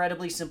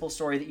incredibly simple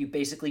story that you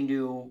basically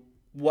knew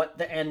what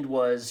the end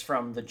was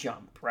from the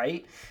jump,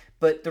 right?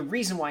 But the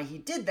reason why he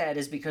did that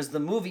is because the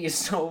movie is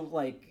so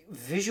like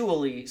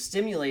visually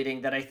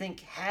stimulating that I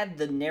think had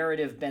the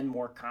narrative been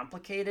more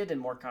complicated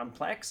and more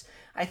complex,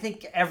 I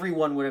think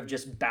everyone would have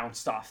just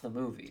bounced off the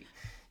movie,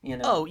 you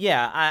know? Oh,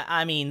 yeah.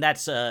 I mean,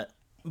 that's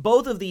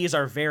both of these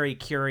are very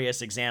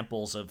curious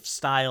examples of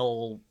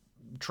style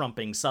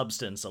trumping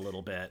substance a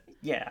little bit.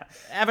 Yeah.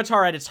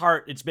 Avatar at its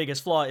heart, its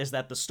biggest flaw is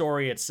that the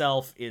story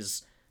itself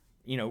is,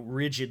 you know,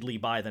 rigidly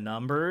by the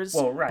numbers.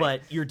 Well, right.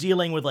 But you're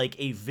dealing with like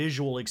a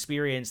visual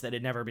experience that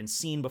had never been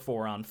seen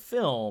before on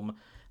film.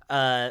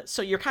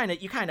 So you kind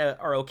of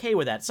are okay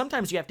with that.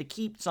 Sometimes you have to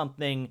keep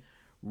something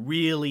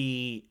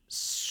really,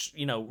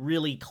 you know,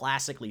 really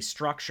classically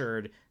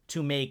structured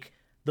to make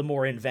the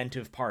more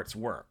inventive parts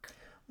work.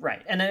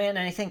 Right, and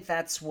I think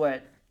that's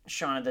what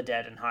Shaun of the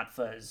Dead and Hot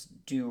Fuzz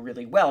do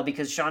really well,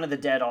 because Shaun of the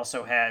Dead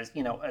also has,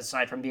 you know,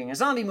 aside from being a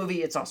zombie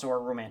movie, it's also a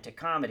romantic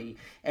comedy,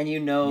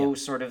 and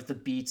sort of the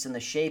beats and the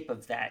shape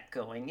of that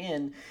going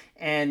in,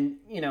 and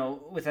you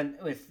know, with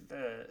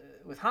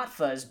Hot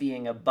Fuzz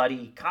being a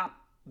buddy cop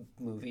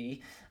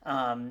movie,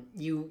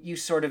 you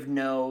sort of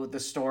know the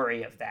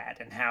story of that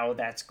and how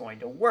that's going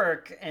to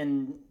work,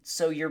 and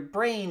so your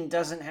brain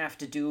doesn't have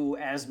to do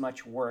as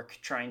much work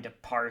trying to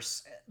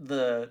parse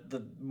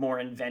the more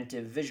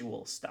inventive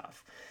visual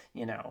stuff,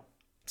 you know.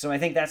 So I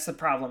think that's the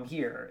problem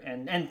here,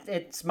 and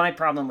it's my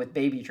problem with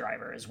Baby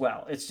Driver as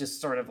well. It's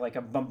just sort of like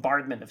a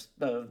bombardment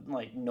of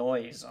like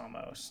noise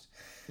almost.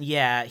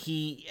 Yeah,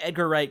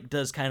 Edgar Wright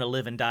does kind of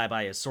live and die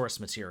by his source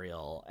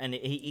material, and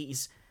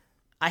he's.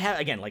 I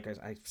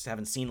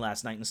haven't seen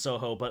Last Night in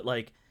Soho, but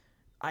like,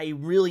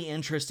 I'm really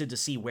interested to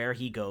see where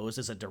he goes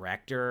as a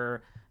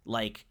director.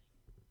 Like,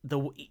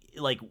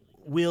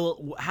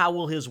 how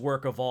will his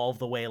work evolve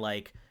the way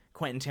like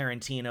Quentin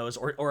Tarantino's,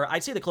 or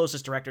I'd say the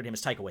closest director to him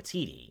is Taika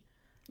Waititi.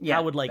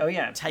 How would like Oh,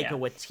 yeah. Taika Yeah.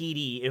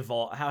 Waititi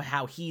evolve?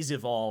 How he's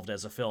evolved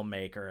as a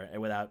filmmaker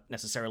without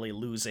necessarily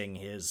losing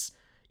his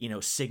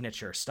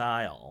signature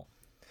style.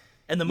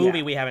 And the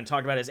movie we haven't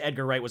talked about is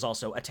Edgar Wright was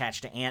also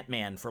attached to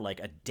Ant-Man for like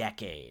a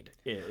decade.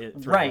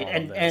 Right,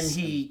 and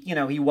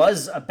he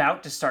was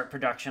about to start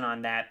production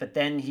on that, but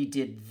then he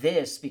did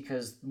this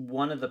because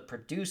one of the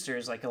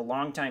producers, like a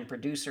longtime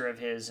producer of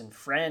his and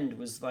friend,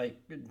 was like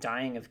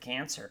dying of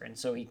cancer, and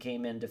so he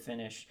came in to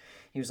finish.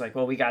 He was like,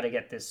 well, we got to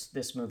get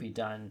this movie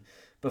done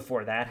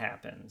before that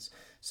happens.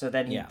 So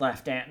then he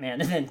left Ant-Man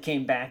and then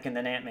came back, and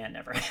then Ant-Man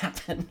never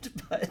happened.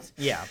 But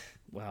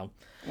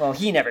well,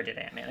 he never did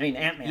Ant-Man. I mean,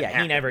 Ant-Man. Yeah,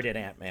 happened. he never did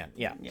Ant-Man.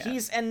 Yeah.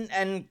 He's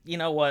and you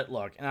know what?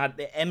 Look,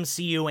 the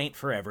MCU ain't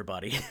for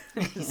everybody.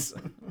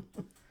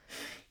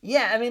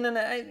 Yeah, I mean, and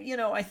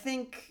I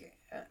think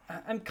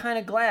I'm kind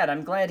of glad.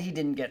 I'm glad he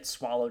didn't get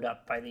swallowed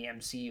up by the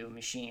MCU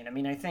machine. I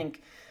mean, I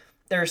think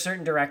there are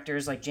certain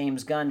directors like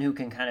James Gunn who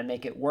can kind of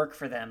make it work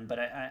for them, but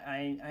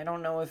I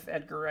don't know if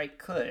Edgar Wright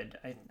could.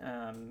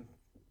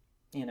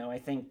 I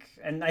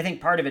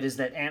think part of it is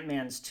that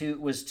Ant-Man's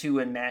was too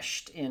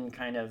enmeshed in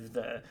kind of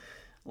the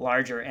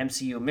larger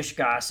MCU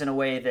mishgas in a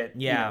way that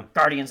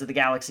Guardians of the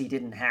Galaxy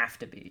didn't have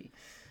to be.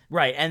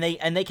 Right, and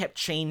they kept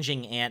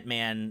changing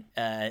Ant-Man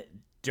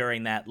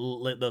during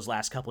those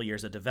last couple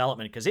years of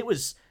development because it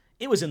was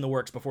in the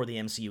works before the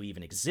MCU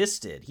even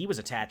existed. He was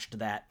attached to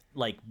that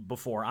like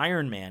before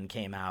Iron Man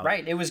came out.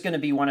 Right, it was going to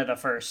be one of the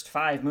first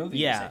 5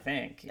 movies, I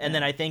think. And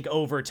then I think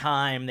over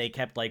time they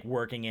kept like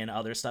working in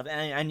other stuff.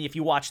 And if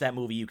you watch that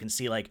movie, you can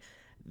see like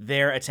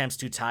their attempts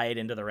to tie it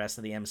into the rest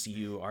of the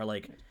MCU are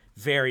like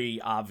very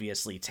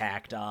obviously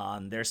tacked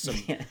on. There's some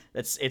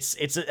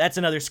that's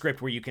another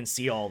script where you can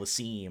see all the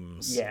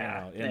seams.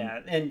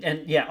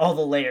 And all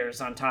the layers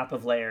on top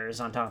of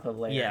layers on top of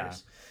layers. Yeah.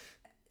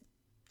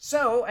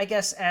 So I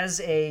guess as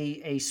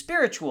a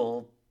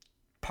spiritual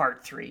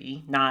part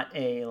 3, not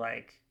a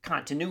like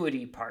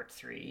continuity part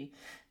 3,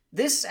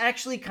 this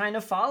actually kind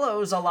of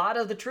follows a lot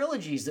of the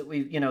trilogies that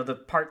we've, the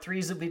part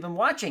 3s that we've been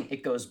watching.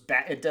 It goes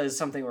back. It does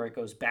something where it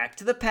goes back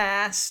to the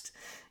past,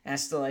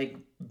 has to like,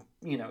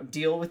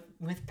 deal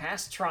with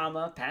past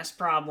trauma, past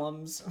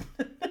problems.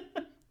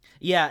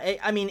 Yeah,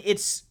 I mean, it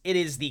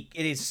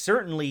is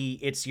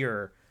certainly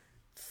your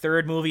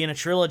third movie in a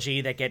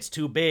trilogy that gets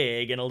too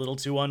big and a little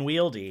too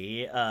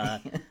unwieldy.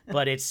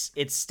 But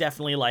it's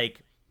definitely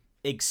like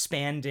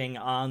expanding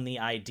on the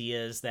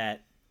ideas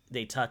that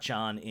they touch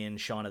on in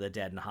Shaun of the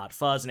Dead and Hot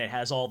Fuzz, and it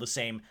has all the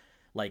same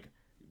like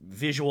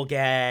visual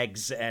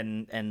gags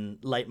and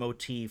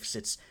leitmotifs.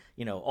 It's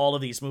all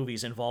of these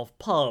movies involve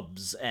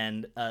pubs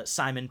and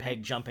Simon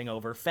Pegg jumping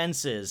over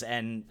fences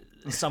and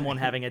someone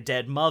having a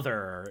dead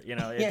mother.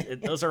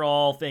 Those are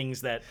all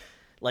things that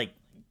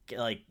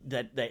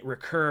that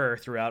recur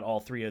throughout all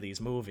 3 of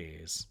these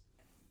movies.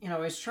 I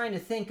was trying to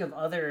think of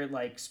other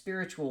like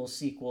spiritual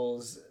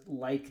sequels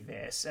like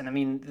this, and I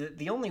mean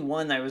the only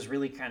one that I was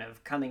really kind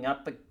of coming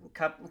up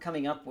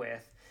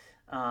with,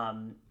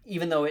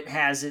 even though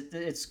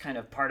it's kind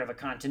of part of a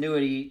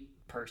continuity,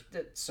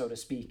 so to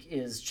speak,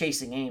 is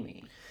Chasing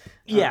Amy.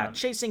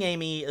 Chasing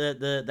Amy.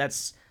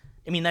 That's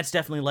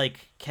definitely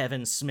like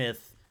Kevin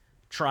Smith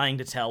trying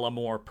to tell a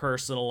more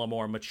personal, a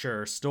more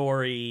mature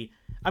story.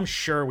 I'm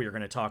sure we are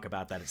going to talk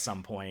about that at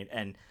some point,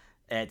 and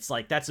it's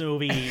like that's a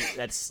movie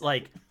that's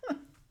like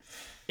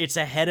it's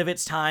ahead of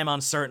its time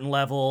on certain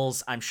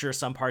levels. I'm sure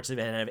some parts of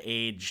it have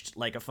aged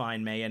like a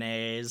fine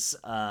mayonnaise.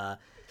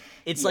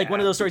 It's like one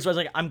of those stories where I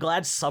was like, I'm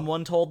glad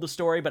someone told the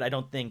story, but I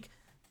don't think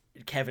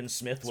Kevin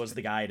Smith was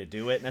the guy to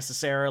do it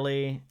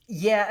necessarily.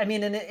 Yeah, I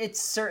mean, and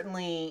it's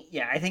certainly,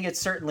 I think it's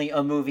certainly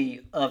a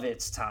movie of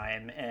its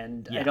time,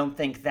 and I don't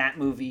think that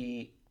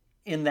movie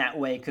in that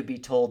way could be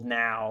told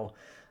now.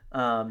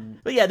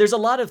 But yeah, there's a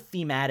lot of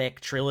thematic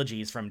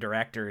trilogies from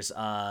directors,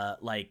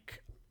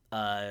 like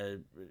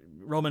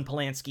Roman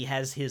Polanski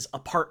has his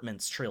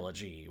Apartments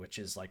trilogy, which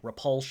is like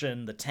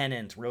Repulsion, The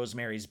Tenant,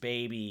 Rosemary's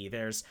Baby.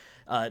 There's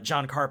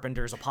John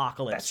Carpenter's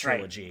Apocalypse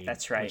trilogy.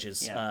 That's right. Which is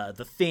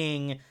The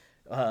Thing,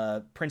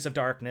 Prince of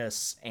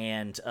Darkness,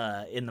 and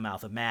In the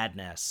Mouth of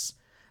Madness.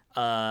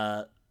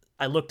 I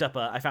looked up,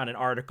 I found an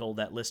article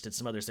that listed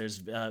some others.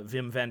 There's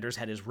Wim Wenders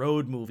had his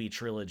Road Movie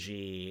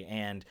trilogy,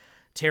 and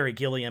Terry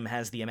Gilliam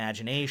has the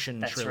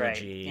Imagination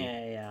trilogy.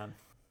 Right. Yeah.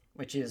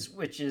 Which is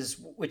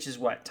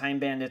what? Time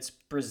Bandits,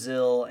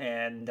 Brazil,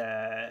 and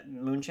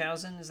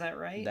Munchausen. Is that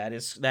right? That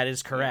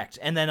is correct.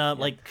 Yeah. And then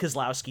like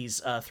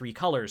Kozlowski's Three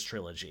Colors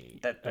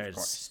trilogy. Of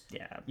course.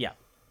 Yeah. Yeah.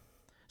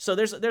 So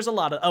there's a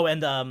lot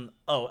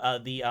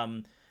of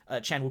the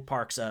Chan-wook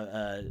Park's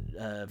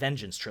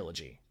Vengeance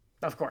trilogy.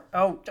 Of course.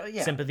 Oh,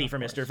 yeah. Sympathy for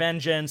Mr.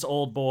 Vengeance,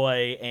 Old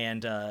Boy,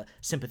 and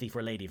Sympathy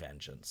for Lady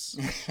Vengeance.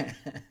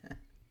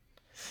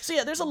 So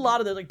yeah, there's a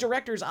lot of the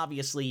directors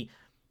obviously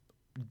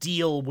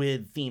deal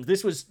with themes.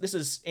 This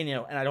is and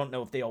I don't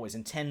know if they always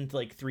intend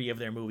like 3 of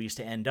their movies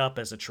to end up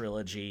as a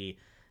trilogy.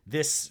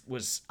 This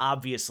was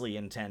obviously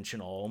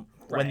intentional.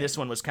 Right. When this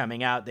one was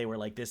coming out, they were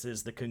like, this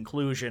is the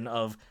conclusion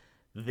of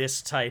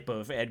this type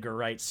of Edgar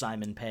Wright,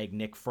 Simon Pegg,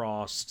 Nick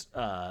Frost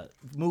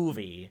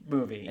movie.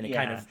 And it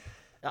kind of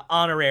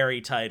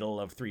honorary title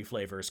of Three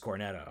Flavors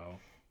Cornetto.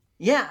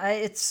 Yeah,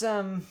 it's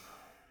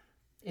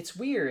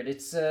weird.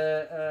 It's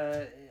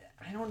I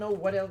don't know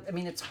what else. I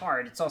mean, it's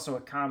hard. It's also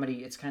a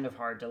comedy. It's kind of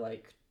hard to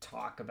like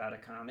talk about a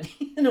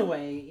comedy in a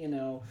way, you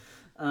know.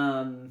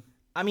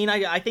 I mean,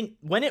 I think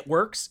when it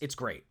works, it's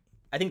great.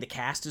 I think the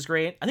cast is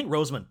great. I think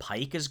Rosamund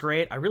Pike is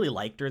great. I really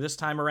liked her this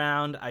time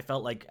around. I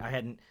felt like I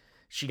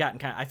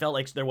felt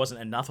like there wasn't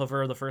enough of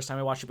her the first time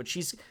I watched it, but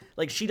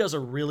she does a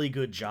really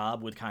good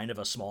job with kind of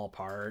a small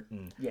part,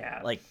 and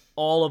like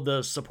all of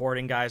the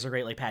supporting guys are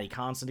great. Like Patty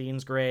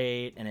Considine's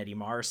great, and Eddie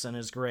Marsan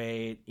is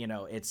great. You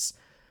know, it's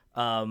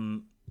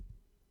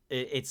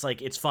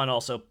like it's fun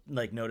also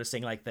like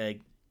noticing like the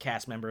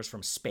cast members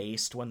from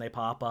Spaced when they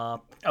pop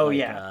up. Oh, like,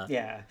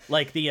 yeah.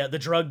 Like the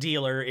drug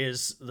dealer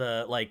is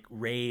the like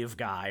rave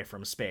guy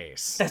from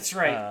Space. That's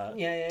right.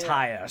 Yeah.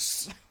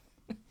 Tyus.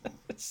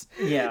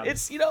 Yeah.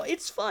 It's, you know,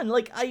 it's fun.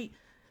 Like I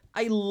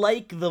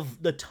like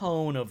the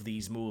tone of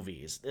these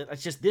movies.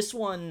 It's just this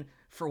one,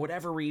 for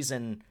whatever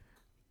reason,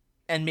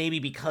 and maybe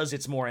because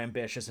it's more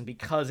ambitious and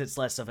because it's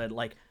less of a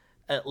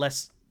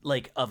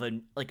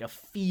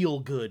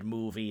feel-good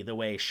movie the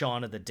way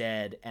Shaun of the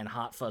Dead and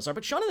Hot Fuzz are.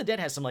 But Shaun of the Dead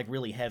has some like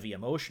really heavy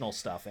emotional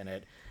stuff in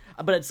it.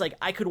 But it's like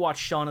I could watch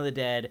Shaun of the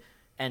Dead,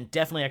 and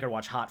definitely I could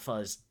watch Hot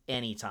Fuzz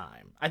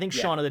anytime. I think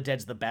Shaun of the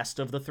Dead's the best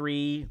of the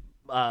three,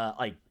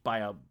 like by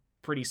a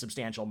pretty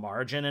substantial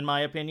margin in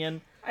my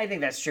opinion. I think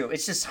that's true.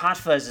 It's just Hot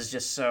Fuzz is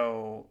just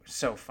so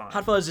fun.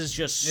 Hot Fuzz is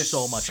just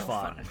so much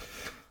fun.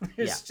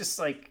 It's just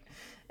like,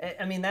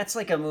 I mean, that's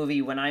like a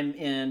movie when I'm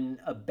in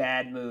a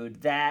bad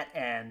mood. That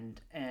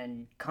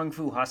and Kung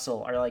Fu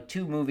Hustle are like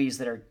two movies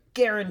that are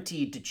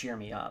guaranteed to cheer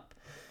me up.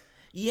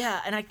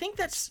 Yeah, and I think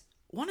that's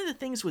one of the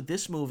things with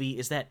this movie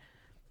is that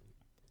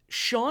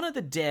Shaun of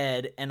the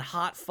Dead and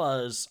Hot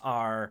Fuzz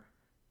are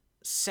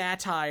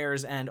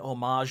satires and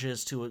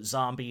homages to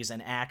zombies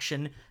and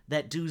action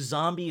that do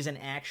zombies and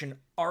action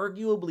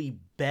arguably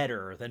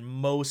better than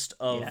most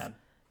of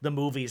the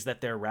movies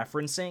that they're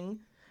referencing.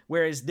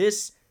 Whereas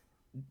this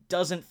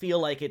doesn't feel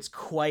like it's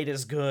quite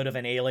as good of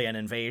an alien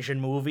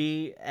invasion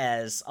movie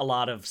as a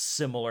lot of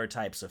similar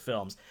types of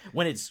films.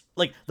 When it's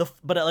like the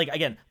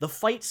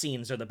fight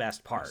scenes are the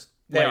best part.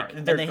 They're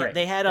great.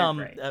 They had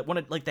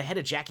the head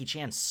of Jackie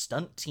Chan's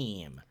stunt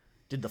team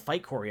did the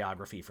fight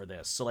choreography for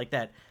this. So like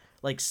that,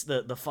 like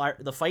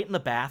the fight in the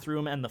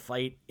bathroom and the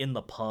fight in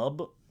the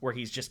pub where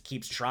he just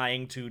keeps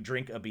trying to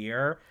drink a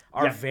beer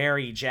are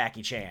very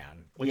Jackie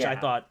Chan, which I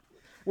thought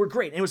were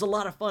great. And it was a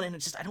lot of fun, and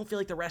it's just I don't feel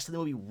like the rest of the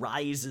movie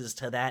rises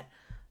to that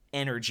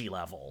energy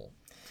level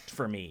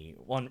for me.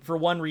 For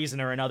one reason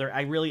or another,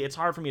 it's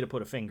hard for me to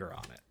put a finger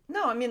on it.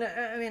 No, I mean,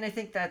 I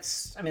think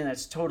that's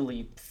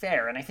totally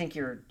fair, and I think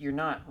you're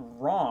not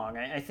wrong.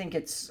 I think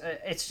it's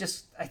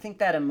just I think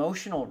that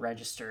emotional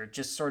register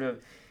just sort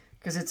of,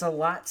 because it's a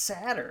lot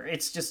sadder.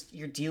 It's just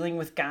you're dealing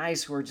with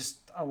guys who are just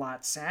a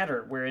lot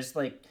sadder, whereas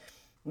like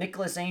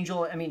Nicholas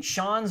Angel, I mean,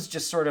 Sean's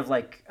just sort of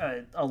like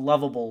a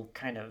lovable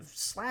kind of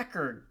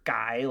slacker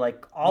guy,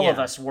 like all of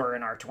us were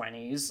in our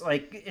 20s.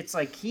 Like, it's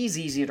like he's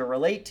easy to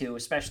relate to,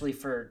 especially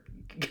for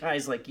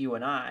guys like you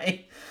and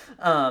I.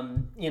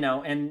 You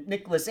know, and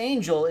Nicholas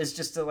Angel is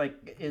just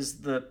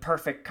is the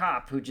perfect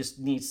cop who just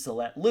needs to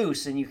let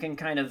loose, and you can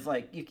kind of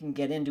like, you can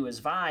get into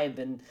his vibe,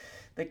 and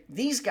like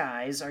these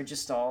guys are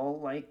just all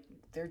like,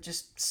 they're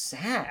just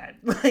sad.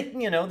 Like,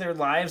 you know, their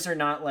lives are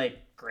not like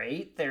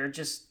great. They're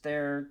just,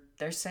 they're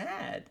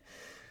sad.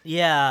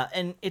 Yeah,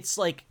 and it's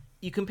like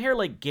you compare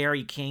like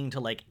Gary King to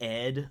like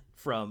Ed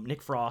from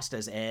Nick Frost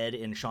as Ed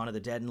in Shaun of the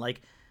Dead, and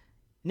like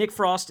Nick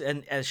Frost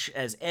and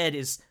as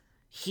Ed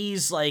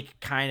he's like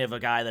kind of a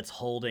guy that's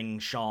holding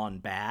Shaun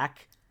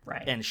back,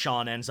 right? And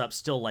Shaun ends up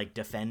still like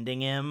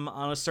defending him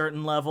on a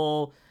certain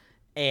level,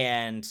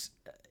 and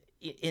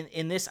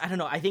in this, I don't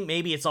know. I think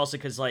maybe it's also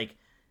because like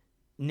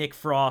Nick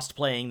Frost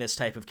playing this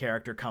type of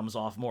character comes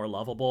off more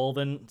lovable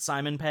than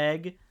Simon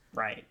Pegg.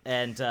 Right.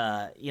 And,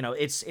 you know,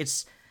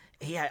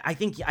 I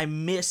think I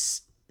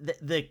miss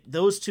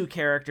those two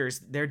characters,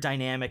 their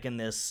dynamic in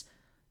this.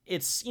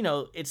 It's, you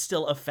know, it's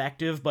still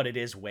effective, but it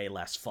is way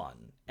less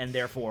fun. And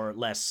therefore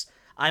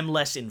I'm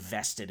less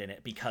invested in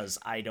it because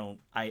I'm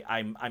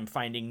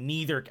finding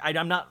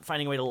I'm not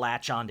finding a way to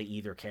latch on to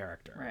either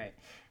character. Right.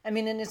 I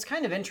mean, and it's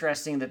kind of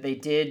interesting that they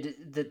did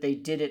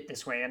it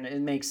this way, and it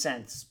makes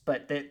sense,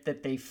 but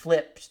that they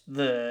flipped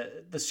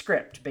the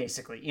script,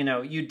 basically. You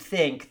know, you'd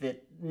think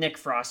that Nick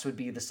Frost would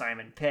be the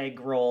Simon Pegg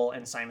role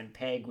and Simon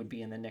Pegg would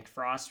be in the Nick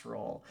Frost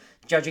role,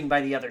 judging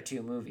by the other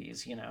two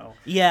movies, you know.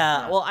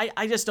 Yeah, well,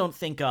 I just don't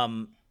think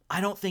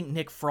I don't think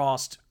Nick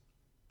Frost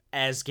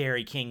as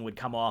Gary King would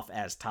come off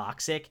as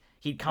toxic.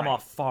 He'd come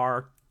off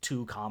far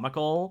too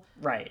comical,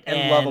 right,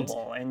 and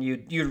lovable, and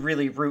you'd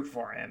really root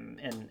for him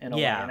in a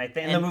way. And I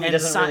think the movie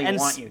doesn't really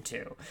want you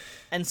to.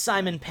 And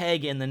Simon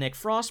Pegg in the Nick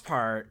Frost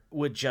part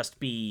would just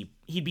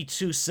he'd be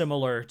too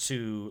similar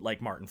to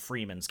like Martin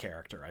Freeman's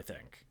character, I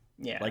think.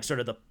 Yeah, like sort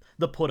of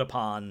the put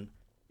upon,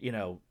 you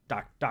know,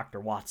 Dr.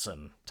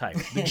 Watson type,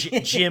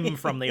 Jim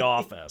from The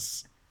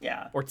Office.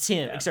 Yeah, or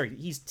Tim. Yeah. Sorry,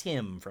 he's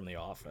Tim from The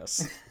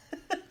Office.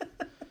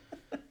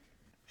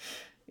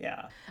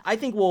 Yeah. I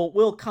think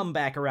we'll come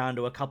back around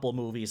to a couple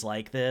movies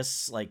like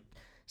this, like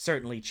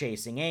certainly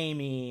Chasing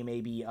Amy,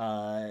 maybe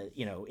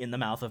In the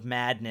Mouth of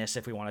Madness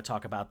if we want to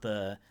talk about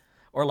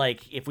or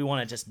like if we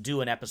want to just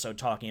do an episode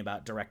talking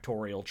about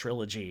directorial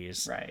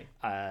trilogies. Right.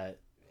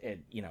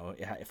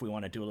 If we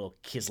want to do a little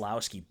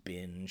Kieslowski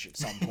binge at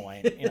some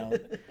point,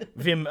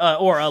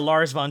 or a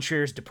Lars von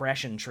Trier's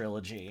Depression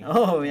trilogy.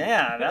 Oh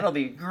yeah, that'll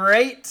be a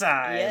great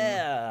time.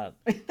 Yeah.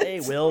 Hey,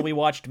 Will, we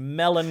watched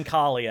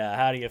Melancholia.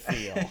 How do you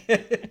feel?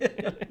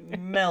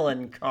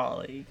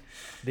 Melancholy.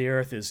 The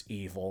Earth is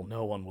evil.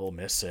 No one will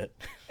miss it.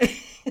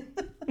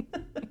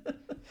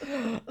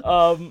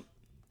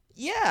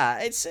 Yeah,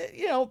 it's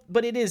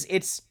but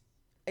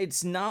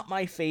it's not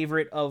my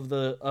favorite of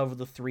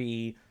the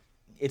three.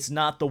 It's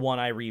not the one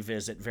I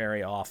revisit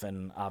very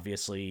often,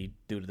 obviously,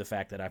 due to the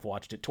fact that I've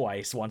watched it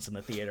twice, once in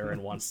the theater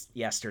and once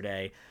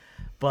yesterday.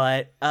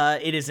 But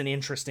it is an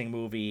interesting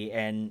movie,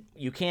 and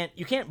you can't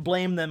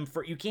blame them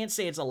you can't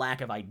say it's a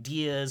lack of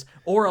ideas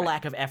or a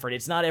lack of effort.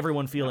 It's not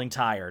everyone feeling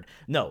tired.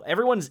 No,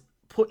 everyone's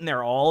putting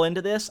their all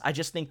into this. I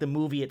just think the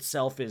movie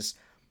itself is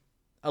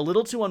a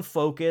little too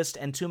unfocused,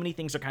 and too many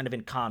things are kind of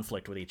in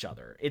conflict with each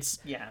other. It's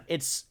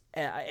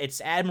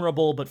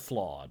admirable but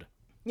flawed.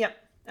 Yep.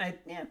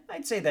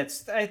 I'd say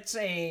that's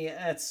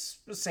the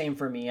same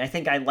for me. I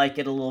think I like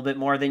it a little bit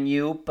more than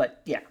you,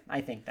 but yeah,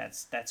 I think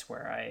that's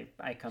where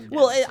I come down.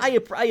 Well,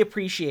 I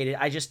appreciate it.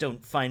 I just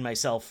don't find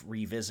myself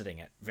revisiting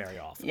it very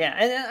often. Yeah,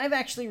 and I've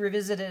actually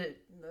revisited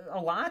it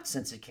a lot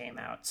since it came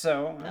out,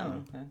 so I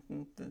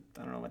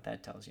don't know what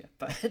that tells you,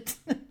 but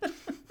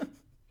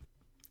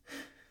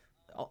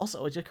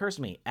also it occurs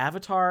to me,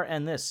 Avatar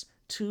and this,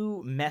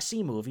 two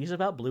messy movies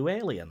about blue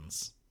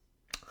aliens.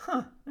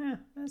 Huh? Yeah,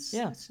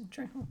 that's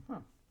true. Huh.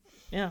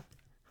 Yeah.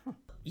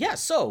 Yeah,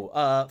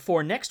 so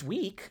for next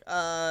week,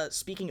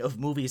 speaking of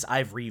movies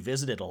I've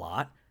revisited a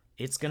lot,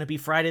 it's going to be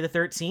Friday the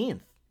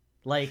 13th.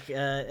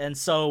 And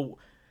so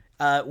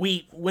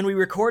when we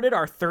recorded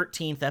our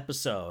 13th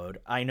episode,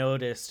 I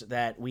noticed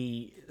that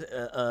we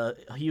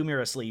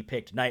humorously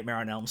picked Nightmare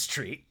on Elm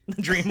Street,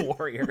 The Dream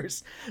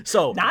Warriors.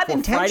 So not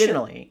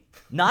intentionally.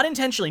 Not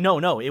intentionally.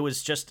 No. It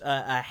was just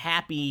a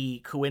happy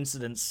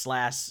coincidence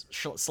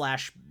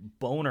slash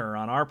boner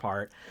on our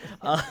part.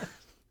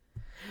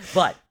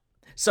 But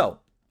so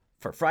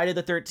for Friday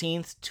the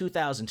 13th,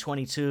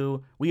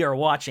 2022, we are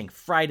watching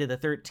Friday the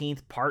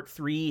 13th Part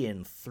 3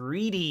 in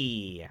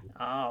 3D.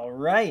 All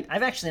right.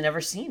 I've actually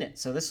never seen it,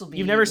 so this will be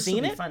You've never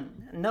seen it?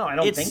 Fun. No, I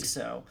don't think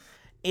so.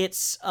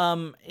 It's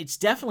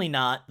definitely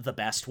not the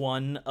best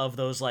one of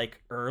those like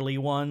early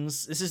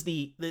ones. This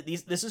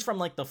is from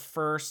like the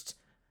first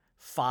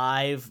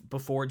 5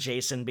 before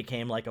Jason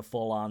became like a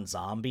full-on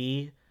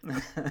zombie.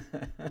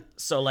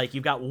 So like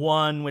you've got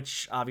 1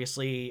 which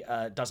obviously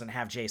doesn't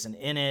have Jason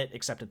in it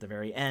except at the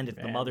very end if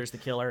the mother's the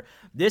killer.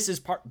 This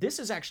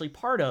is actually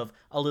part of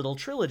a little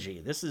trilogy.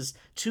 This is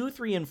 2,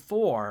 3, and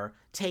 4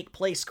 take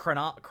place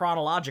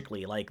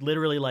chronologically, like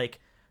literally like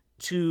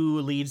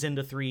 2 leads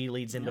into 3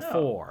 leads into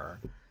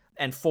 4.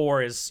 And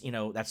 4 is,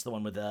 that's the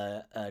one with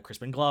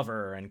Crispin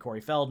Glover and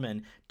Corey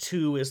Feldman.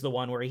 2 is the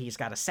one where he's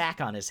got a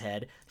sack on his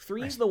head.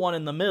 3 is the one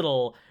in the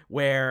middle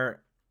where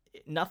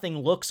nothing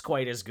looks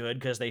quite as good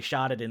because they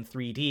shot it in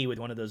 3D with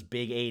one of those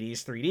big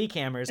 80s 3D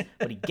cameras,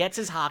 but he gets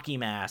his hockey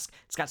mask.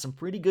 It's got some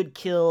pretty good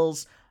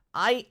kills.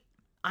 I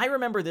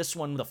remember this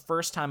one the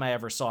first time I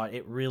ever saw it.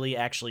 It really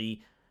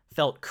actually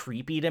felt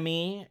creepy to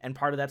me, and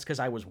part of that's because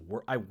I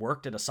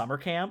worked at a summer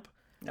camp.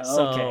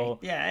 Okay.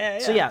 Yeah.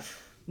 So yeah.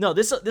 No,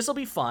 this will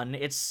be fun.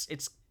 It's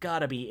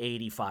gotta be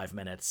 85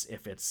 minutes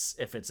if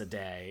it's a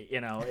day.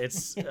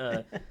 It's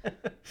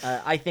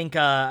I think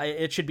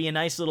it should be a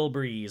nice little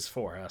breeze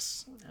for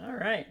us. All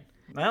right.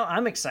 Well,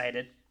 I'm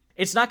excited.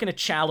 It's not going to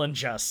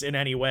challenge us in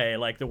any way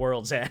like The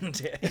World's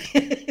End.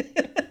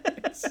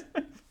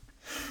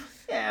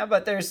 Yeah,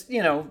 but there's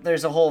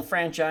a whole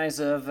franchise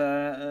of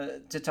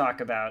to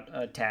talk about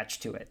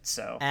attached to it.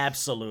 So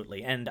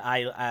absolutely, and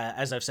I,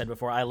 as I've said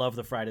before, I love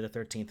the Friday the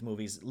 13th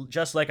movies,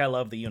 just like I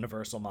love the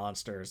Universal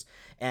monsters.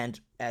 And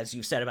as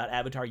you said about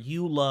Avatar,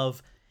 you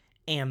love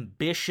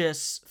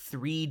ambitious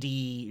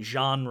 3D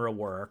genre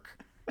work,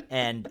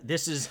 and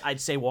this is, I'd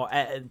say,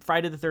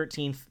 Friday the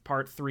 13th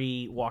Part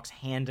 3 walks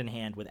hand in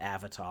hand with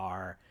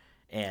Avatar.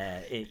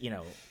 In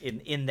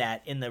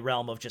the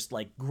realm of just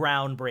like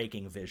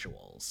groundbreaking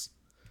visuals.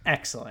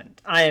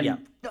 Excellent. I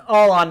am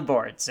all on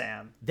board,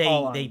 Sam.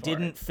 They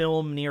didn't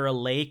film near a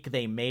lake.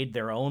 They made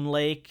their own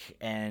lake,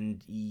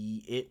 and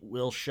it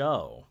will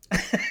show.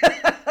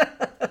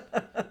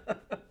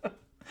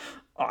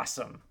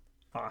 Awesome.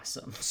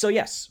 So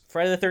yes,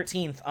 Friday the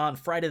 13th on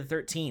Friday the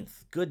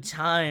 13th. Good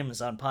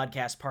times on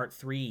Podcast Part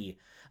 3.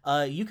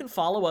 You can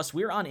follow us.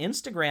 We're on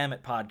Instagram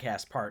at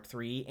Podcast Part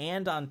 3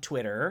 and on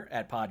Twitter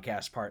at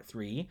Podcast Part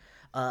 3.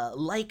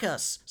 Like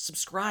us,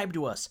 subscribe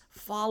to us,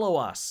 follow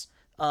us.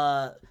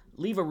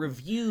 Leave a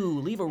review,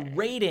 leave a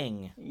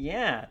rating.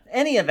 Yeah,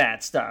 any of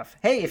that stuff.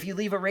 Hey, if you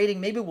leave a rating,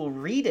 maybe we'll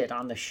read it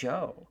on the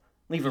show.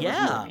 Leave a review,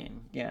 I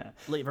mean. Yeah.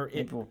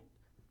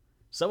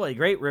 So a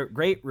great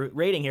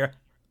rating here.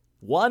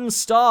 1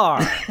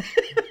 star.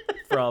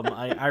 from.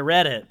 I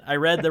read it. I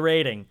read the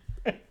rating.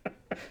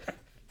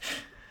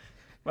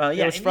 Well,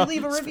 yeah, if you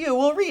leave a review,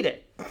 we'll read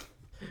it.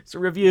 It's a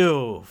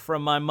review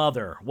from my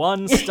mother.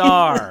 1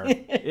 star.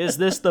 Is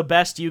this the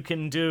best you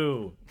can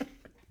do?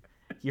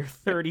 You're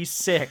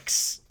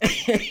 36.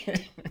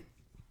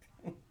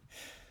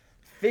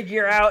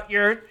 Figure out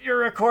your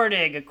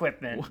recording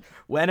equipment.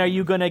 When are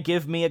you gonna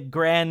give me a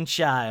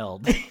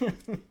grandchild?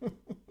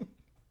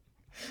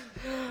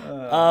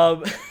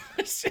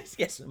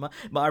 Yes,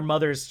 our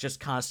mothers just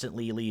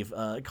constantly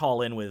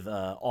call in with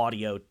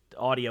audio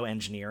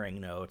engineering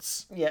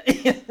notes. Yeah.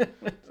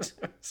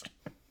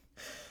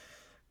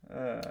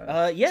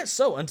 Yeah.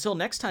 So until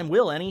next time,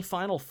 Will, any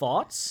final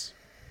thoughts?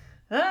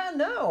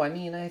 No. I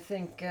mean, I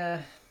think.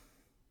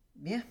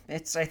 Yeah, I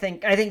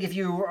think if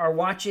you are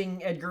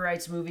watching Edgar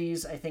Wright's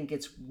movies, I think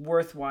it's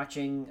worth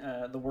watching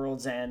The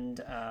World's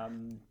End.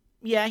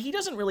 Yeah, he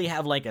doesn't really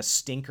have like a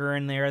stinker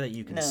in there that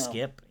you can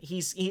skip.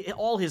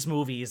 All his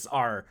movies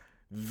are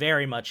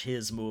very much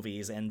his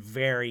movies and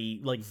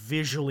very like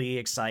visually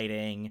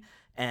exciting,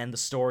 and the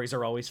stories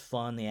are always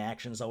fun, the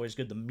action's always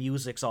good, the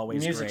music's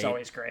always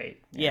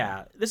great.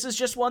 Yeah, this is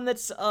just one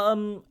that's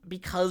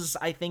because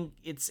I think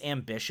it's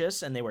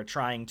ambitious and they were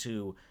trying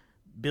to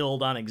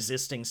build on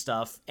existing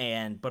stuff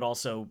but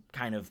also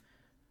kind of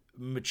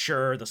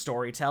mature the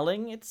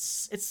storytelling. It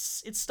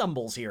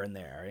stumbles here and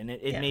there, and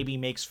it maybe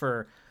makes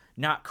for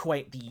not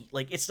quite the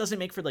it doesn't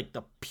make for like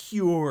the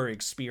pure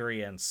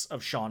experience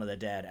of Shaun of the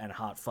Dead and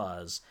Hot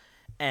Fuzz,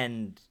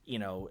 and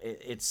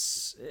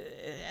it's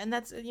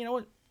that's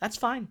that's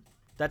fine.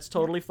 That's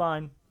totally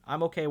fine.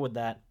 I'm okay with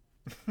that.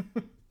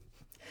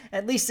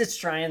 At least it's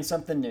trying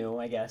something new,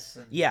 I guess.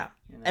 Yeah,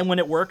 and when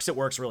it works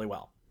really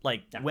well.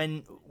 Like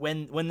when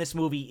this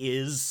movie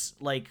is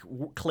like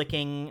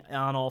clicking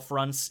on all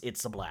fronts,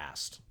 it's a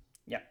blast.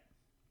 Yep.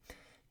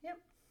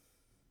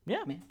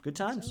 Yeah, good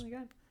times.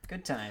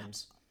 Good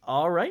times.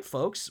 All right,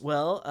 folks.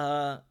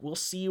 Well, we'll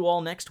see you all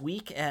next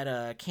week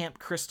at Camp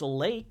Crystal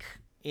Lake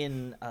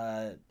in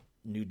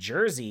New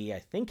Jersey. I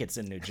think it's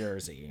in New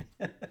Jersey.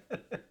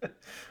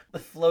 The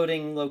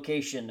floating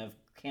location of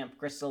Camp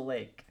Crystal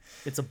Lake.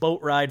 It's a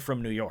boat ride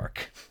from New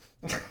York.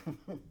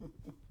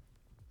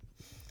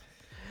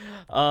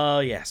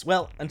 Yes.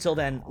 Well, until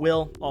then,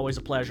 Will, always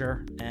a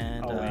pleasure,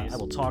 and I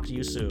will talk to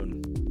you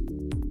soon.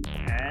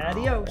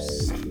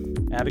 Adios.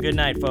 Have a good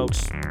night,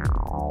 folks.